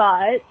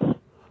 but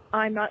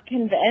I'm not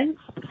convinced.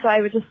 So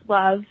I would just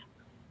love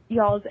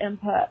y'all's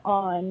input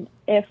on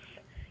if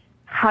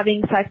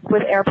having sex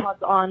with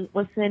AirPods on,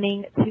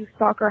 listening to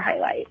soccer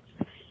highlights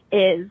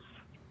is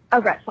a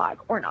red flag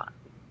or not.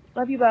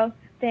 Love you both.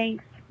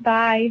 Thanks.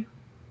 Bye.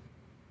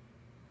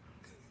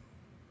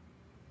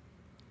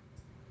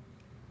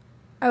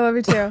 I love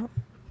you too.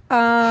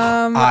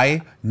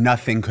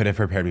 Nothing could have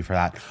prepared me for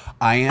that.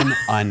 I am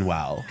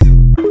unwell.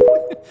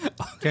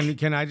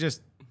 Can I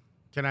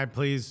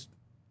please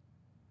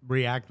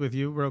react with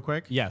you real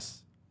quick?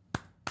 Yes.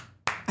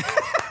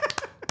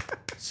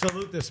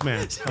 Salute this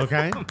man,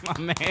 okay?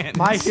 My man.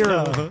 My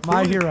hero.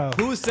 My hero.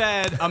 Who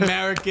said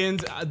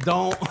Americans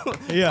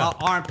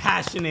aren't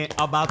passionate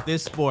about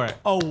this sport?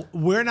 Oh,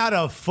 we're not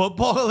a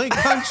footballing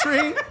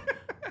country?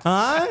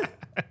 Huh?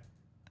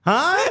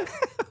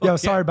 Yo,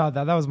 sorry about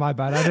that. That was my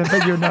bad. I didn't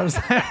think you would notice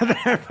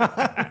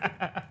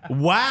that.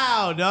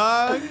 Wow,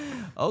 dog.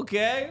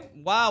 Okay.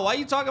 Wow. Why are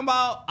you talking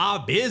about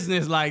our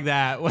business like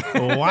that?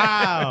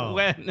 Wow.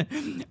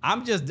 When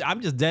I'm just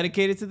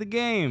dedicated to the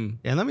game.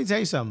 And let me tell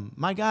you something.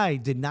 My guy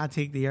did not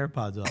take the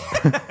AirPods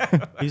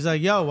off. He's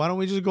like, yo, why don't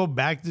we just go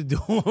back to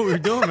doing what we were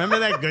doing? Remember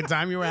that good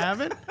time you were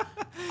having?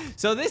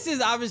 So this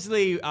is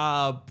obviously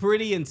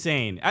pretty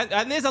insane.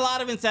 And there's a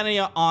lot of insanity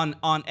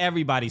on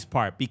everybody's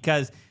part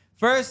because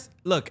first,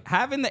 look,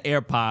 having the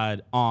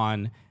AirPod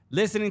on,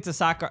 listening to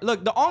soccer.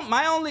 Look,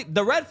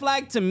 the red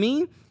flag to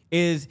me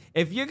is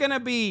if you're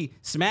gonna be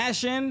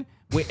smashing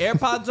with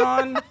AirPods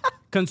on,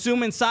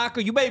 consuming soccer,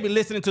 you better be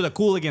listening to the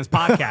Cooligans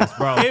podcast,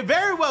 bro. It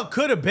very well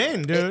could have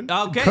been, dude.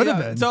 Okay, Could have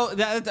been. So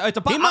it's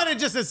a He might have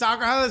just said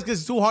soccer highlights because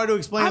it's too hard to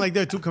explain. Like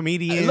they're two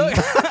comedians. Look-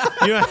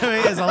 You know what I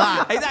mean? It's a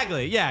lot.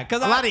 Exactly, yeah.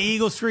 Because A lot of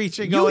eagle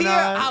screeching you going hear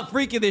on. how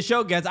freaky this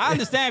show gets. I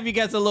understand if you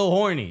gets a little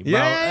horny, bro.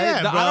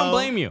 Yeah, I bro. don't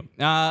blame you.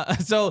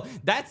 So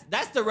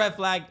that's the red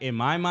flag in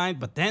my mind.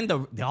 But then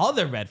the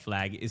other red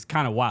flag is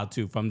kind of wild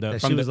too.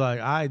 She was like,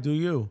 "I do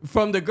you."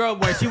 From the girl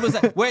where she was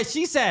where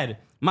she said,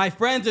 "My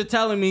friends are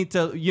telling me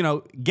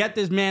to get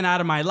this man out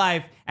of my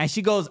life," and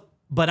she goes,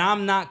 "But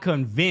I'm not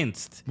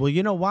convinced." Well,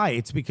 you know why?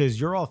 It's because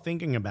you're all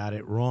thinking about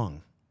it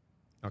wrong.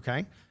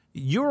 Okay?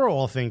 You're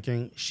all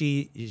thinking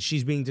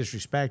she's being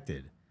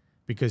disrespected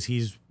because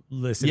he's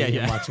listening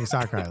and watching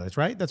soccer highlights,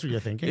 right? That's what you're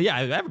thinking? Yeah,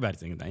 everybody's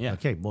thinking that. Yeah.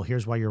 Okay, well,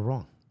 here's why you're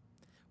wrong.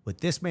 What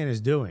this man is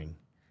doing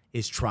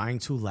is trying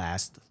to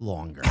last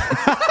longer.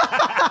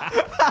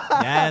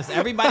 Yes,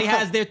 everybody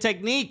has their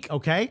technique.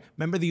 Okay?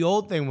 Remember the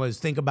old thing was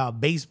think about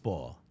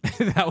baseball.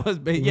 That was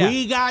big. Yeah.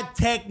 We got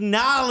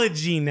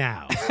technology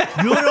now.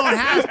 You don't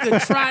have to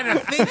try to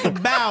think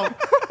about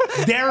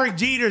Derek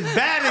Jeter's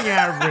batting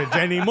average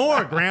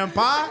anymore,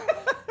 Grandpa.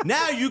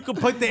 Now you can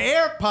put the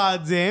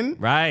AirPods in,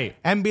 Right.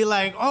 and be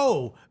like,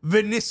 "Oh,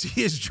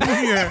 Vinicius Jr.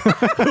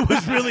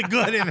 was really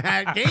good in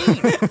that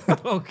game."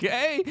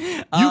 Okay.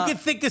 You could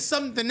think of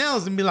something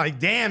else and be like,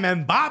 "Damn,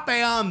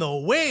 Mbappe on the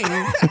wing.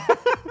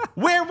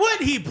 Where would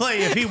he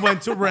play if he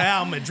went to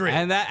Real Madrid?"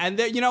 And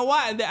you know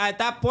what? At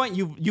that point,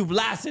 you've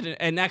lasted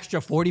an extra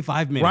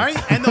 45 minutes.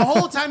 Right? And the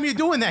whole time you're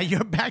doing that,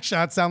 your back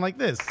shots sound like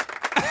this.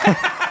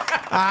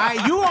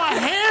 You are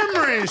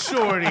hammering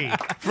Shorty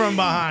from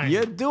behind.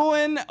 You're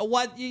doing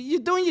you're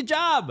doing your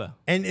job.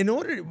 And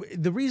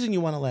the reason you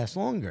want to last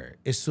longer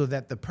is so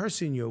that the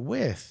person you're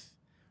with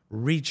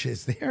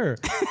reaches their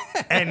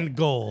end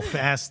goal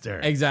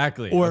faster.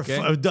 Exactly. Or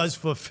okay? does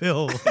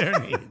fulfill their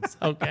needs.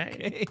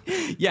 Okay.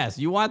 Yes,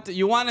 you want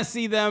to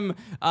see them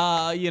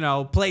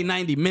play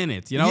 90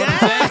 minutes. You know what I'm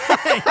saying?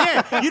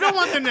 Yeah. You don't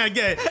want them to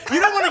get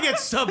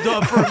subbed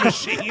off for a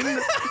machine,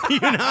 you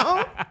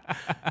know?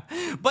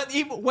 But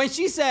when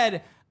she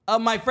said,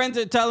 my friends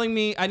are telling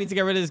me I need to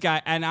get rid of this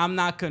guy and I'm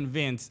not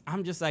convinced,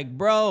 I'm just like,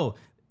 bro,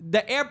 the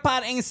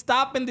AirPod ain't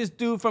stopping this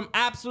dude from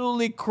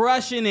absolutely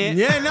crushing it.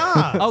 Yeah,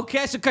 nah.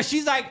 Okay, so because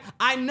she's like,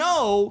 I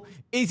know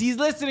he's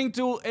listening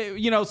to,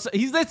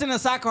 he's listening to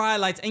soccer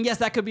highlights, and yes,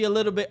 that could be a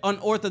little bit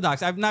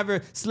unorthodox. I've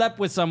never slept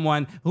with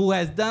someone who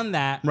has done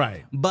that.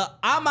 Right. But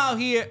I'm out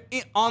here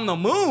on the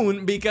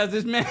moon because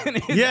this man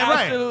is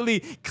absolutely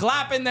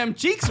clapping them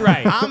cheeks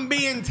right. I'm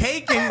being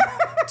taken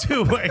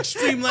to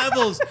extreme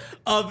levels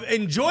of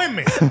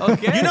enjoyment.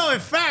 Okay. You know, in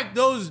fact,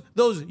 those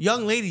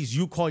young ladies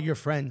you call your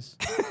friends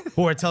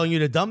who are telling you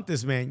to dump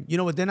this man, you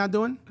know what they're not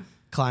doing?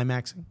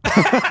 Climaxing.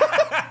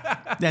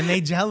 Then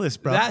they jealous,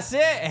 bro. That's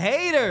it.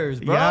 Haters,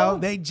 bro. Yo,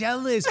 they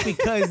jealous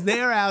because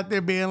they're out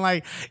there being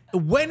like,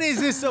 when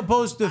is this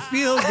supposed to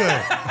feel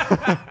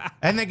good?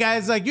 And the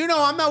guy's like,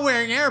 I'm not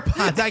wearing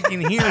AirPods. I can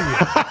hear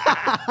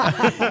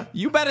you.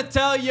 You better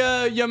tell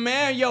your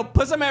man,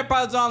 put some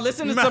AirPods on,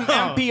 listen to some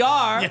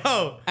NPR.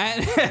 Yo. And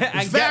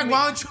In fact,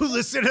 why don't you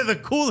listen to the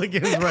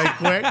Cooligans right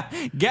quick?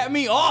 get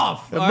me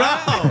off. Bro, all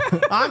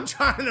right? I'm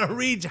trying to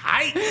reach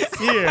heights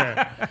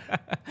here.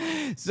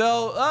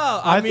 So,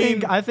 I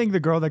think the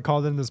girl that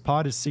called in this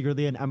pod is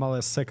secretly an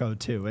MLS sicko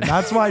too, and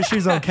that's why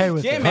she's okay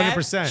with Yeah, it. man.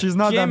 100%. She's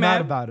not She that ain't mad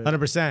mad. about it.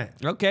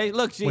 100%. okay,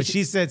 look. When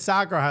she said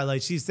soccer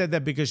highlights, she said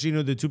that because she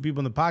knew the two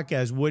people in the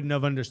podcast wouldn't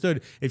have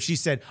understood if she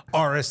said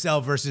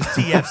RSL versus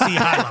TFC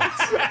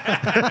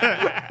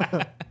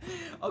highlights.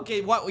 Okay,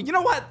 you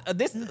know what?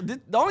 The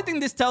only thing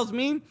this tells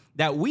me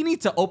that we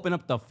need to open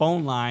up the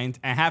phone lines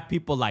and have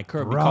people like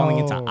her be calling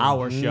into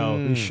our show.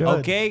 We should.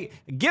 Okay,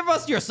 give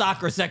us your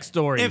soccer sex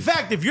story. In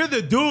fact, if you're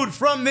the dude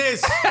from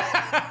this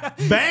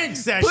bank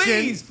session,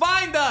 please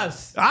find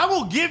us. I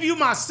will give you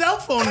my cell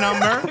phone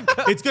number.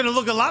 It's going to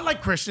look a lot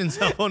like Christian's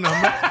cell phone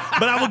number,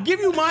 but I will give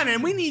you mine,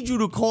 and we need you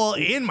to call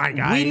in, my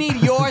guy. We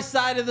need your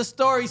side of the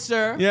story,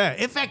 sir. Yeah.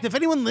 In fact, if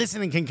anyone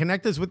listening can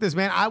connect us with this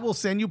man, I will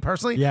send you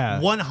personally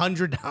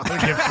 $100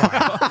 gift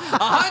card.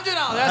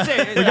 $100. That's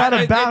it. We got a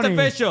It's bounty.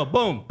 official.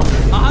 Boom.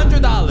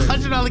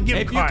 $100 gift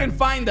if card. you can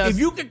find us. If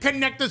you can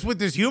connect us with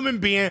this human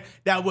being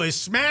that was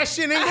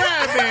smashing and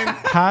grabbing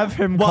Have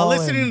him while call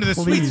listening in, to the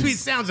please. sweet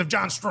sounds of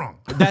John Strong.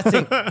 That's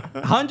it.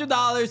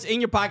 $100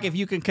 in your pocket if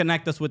you can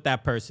connect us with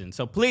that person.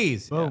 So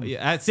please,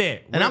 that's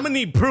it. And I'm gonna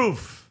need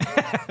proof.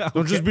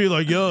 Don't just be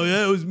like, yo,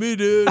 yeah, it was me,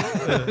 dude.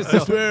 I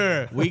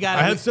swear.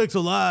 I had sex a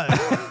lot.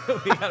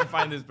 We gotta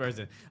find this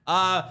person.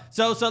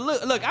 So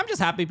look, I'm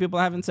just happy people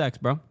are having sex,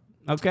 bro.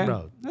 Okay,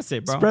 Bro. That's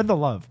it, bro. Spread the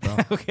love, bro.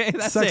 Okay,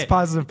 that's Sex it.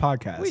 positive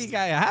podcast. We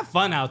gotta have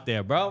fun out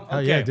there, bro. Oh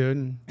Okay. yeah,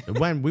 dude.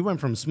 We went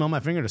from smell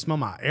my finger to smell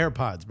my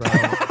AirPods, bro.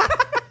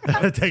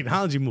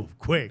 Technology moved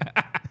quick.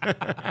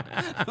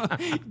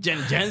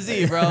 Gen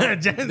Z, bro.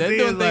 Gen They're Z doing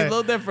is things like a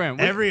little different.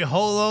 Every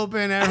hole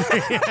open,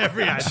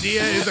 every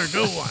idea is a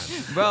good one.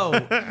 Bro,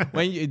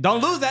 when you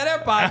don't lose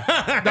that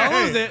AirPod, don't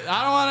lose it.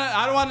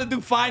 I don't want to do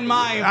Find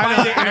My and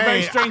find it in a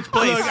very strange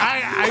place. Look,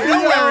 I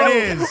know where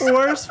it is.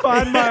 Worst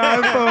Find My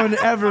iPhone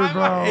ever,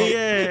 bro.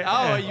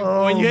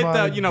 Yeah. When you hit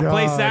the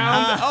play God.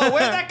 sound.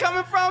 Where's that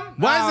coming from?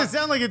 Why does it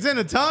sound like it's in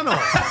a tunnel?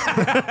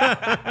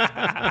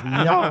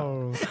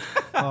 Yo.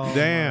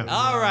 Damn.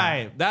 All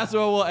right, that's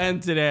where we'll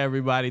end today,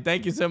 everybody.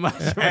 Thank you so much.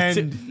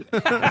 And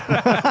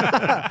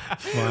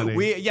funny.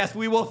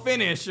 We will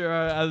finish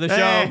the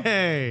show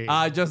Hey.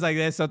 just like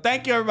this. So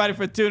thank you, everybody,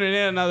 for tuning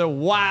in. Another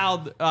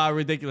wild,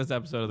 ridiculous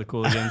episode of the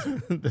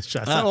Cooligans. The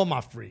shots. All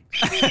my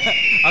freaks.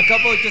 A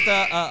couple,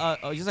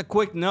 just a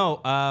quick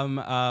note.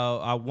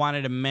 I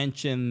wanted to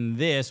mention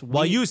this.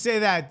 While you say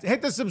that,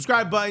 hit the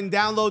subscribe button.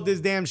 Download this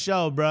damn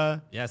show,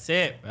 bruh. That's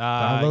it.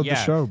 Download the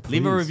show,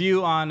 Leave a please.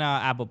 review on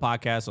Apple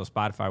Podcasts or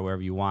Spotify,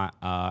 wherever you want.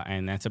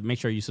 And that's make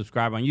sure you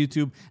subscribe on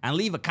YouTube and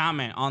leave a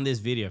comment on this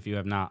video if you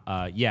have not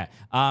yet.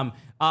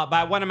 But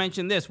I want to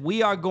mention this.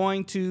 We are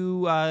going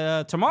to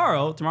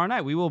tomorrow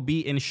night. We will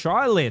be in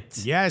Charlotte.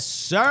 Yes,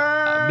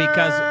 sir.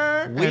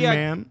 Because we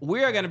ma'am.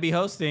 are going to be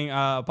hosting.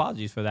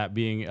 Apologies for that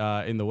being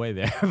in the way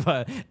there,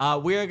 but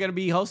we are going to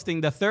be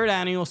hosting the 3rd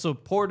annual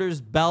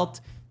Supporters Belt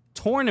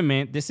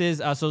Tournament. This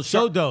is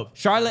So dope.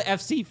 Charlotte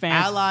FC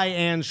fans. Ally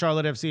and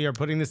Charlotte FC are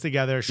putting this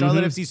together.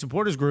 Charlotte FC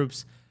supporters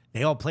groups,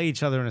 they all play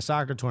each other in a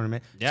soccer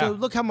tournament. Yeah. So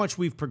look how much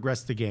we've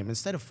progressed the game.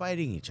 Instead of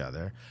fighting each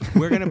other,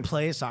 we're going to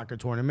play a soccer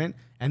tournament,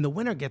 and the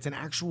winner gets an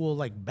actual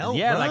belt.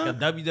 Yeah, bruh. like a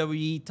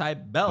WWE type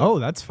belt. Oh,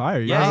 that's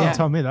fire. Yeah.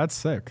 Tell me that's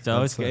sick.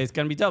 So That's sick. it's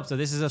gonna be dope. So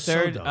this is the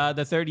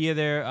third year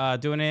they're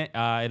doing it.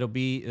 It'll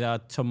be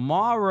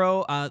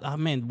tomorrow. I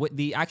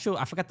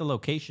forgot the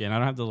location. I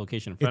don't have the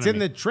location in front It's of in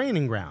me. the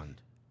training ground.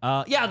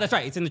 Yeah, that's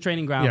right. It's in the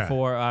training ground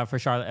for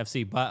Charlotte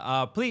FC.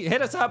 But please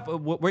hit us up.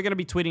 We're gonna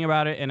be tweeting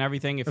about it and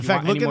everything. If In you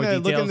fact, want any more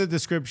look details. in the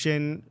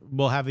description.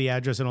 We'll have the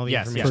address and all the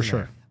information. for sure.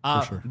 there.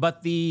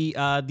 But the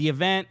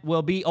event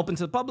will be open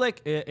to the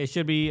public. It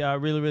should be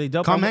really, really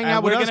dope. Come hang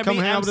out with we're us. gonna Come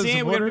be hang out with the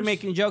emceeing, We're gonna be supporters.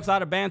 making jokes, a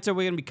lot of banter.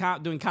 We're gonna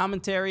be doing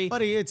commentary.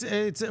 Buddy, we're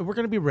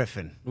going to be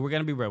riffing. We're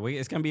gonna be real.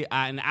 It's gonna be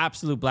an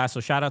absolute blast. So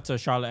shout out to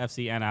Charlotte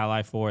FC and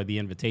Ally for the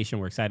invitation.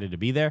 We're excited to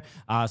be there.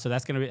 So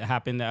that's gonna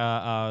happen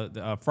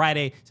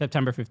Friday,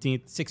 September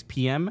 15th, 6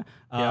 p.m.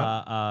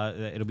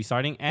 It'll be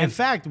starting. In And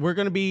fact, we're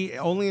going to be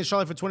only in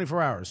Charlotte for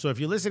 24 hours. So if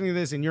you're listening to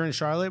this and you're in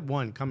Charlotte,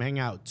 1, come hang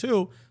out.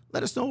 2,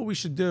 let us know what we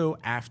should do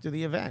after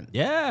the event.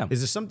 yeah.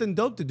 Is there something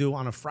dope to do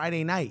on a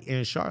Friday night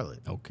in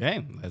Charlotte?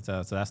 Okay,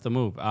 so that's the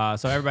move.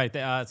 So everybody,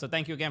 so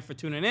thank you again for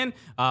tuning in.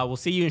 We'll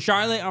see you in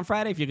Charlotte on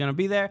Friday if you're gonna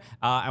be there,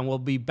 and we'll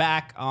be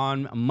back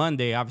on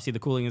Monday. Obviously, the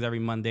cooling is every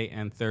Monday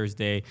and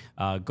Thursday.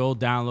 Go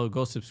download,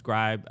 go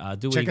subscribe,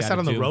 do what Check you us out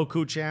on gotta the do.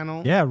 Roku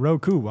channel. Yeah,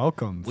 Roku,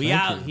 welcome. We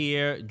Thank out you.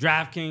 here,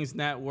 DraftKings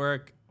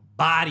Network,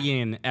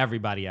 bodying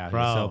everybody out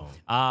Bro.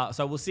 here.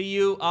 So we'll see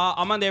you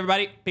on Monday,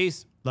 everybody.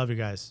 Peace. Love you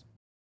guys.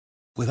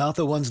 Without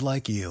the ones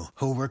like you,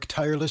 who work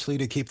tirelessly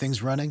to keep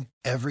things running,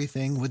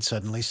 everything would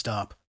suddenly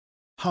stop.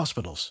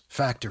 Hospitals,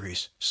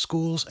 factories,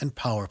 schools, and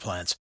power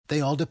plants, they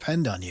all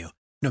depend on you.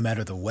 No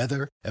matter the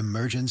weather,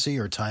 emergency,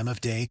 or time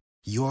of day,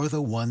 you're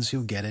the ones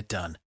who get it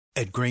done.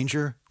 At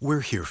Grainger,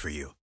 we're here for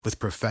you with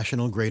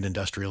professional-grade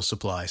industrial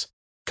supplies.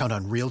 Count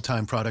on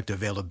real-time product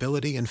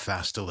availability and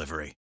fast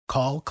delivery.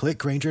 Call, click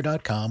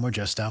Grainger.com, or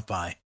just stop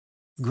by.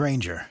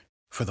 Grainger,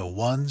 for the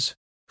ones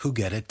who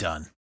get it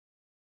done.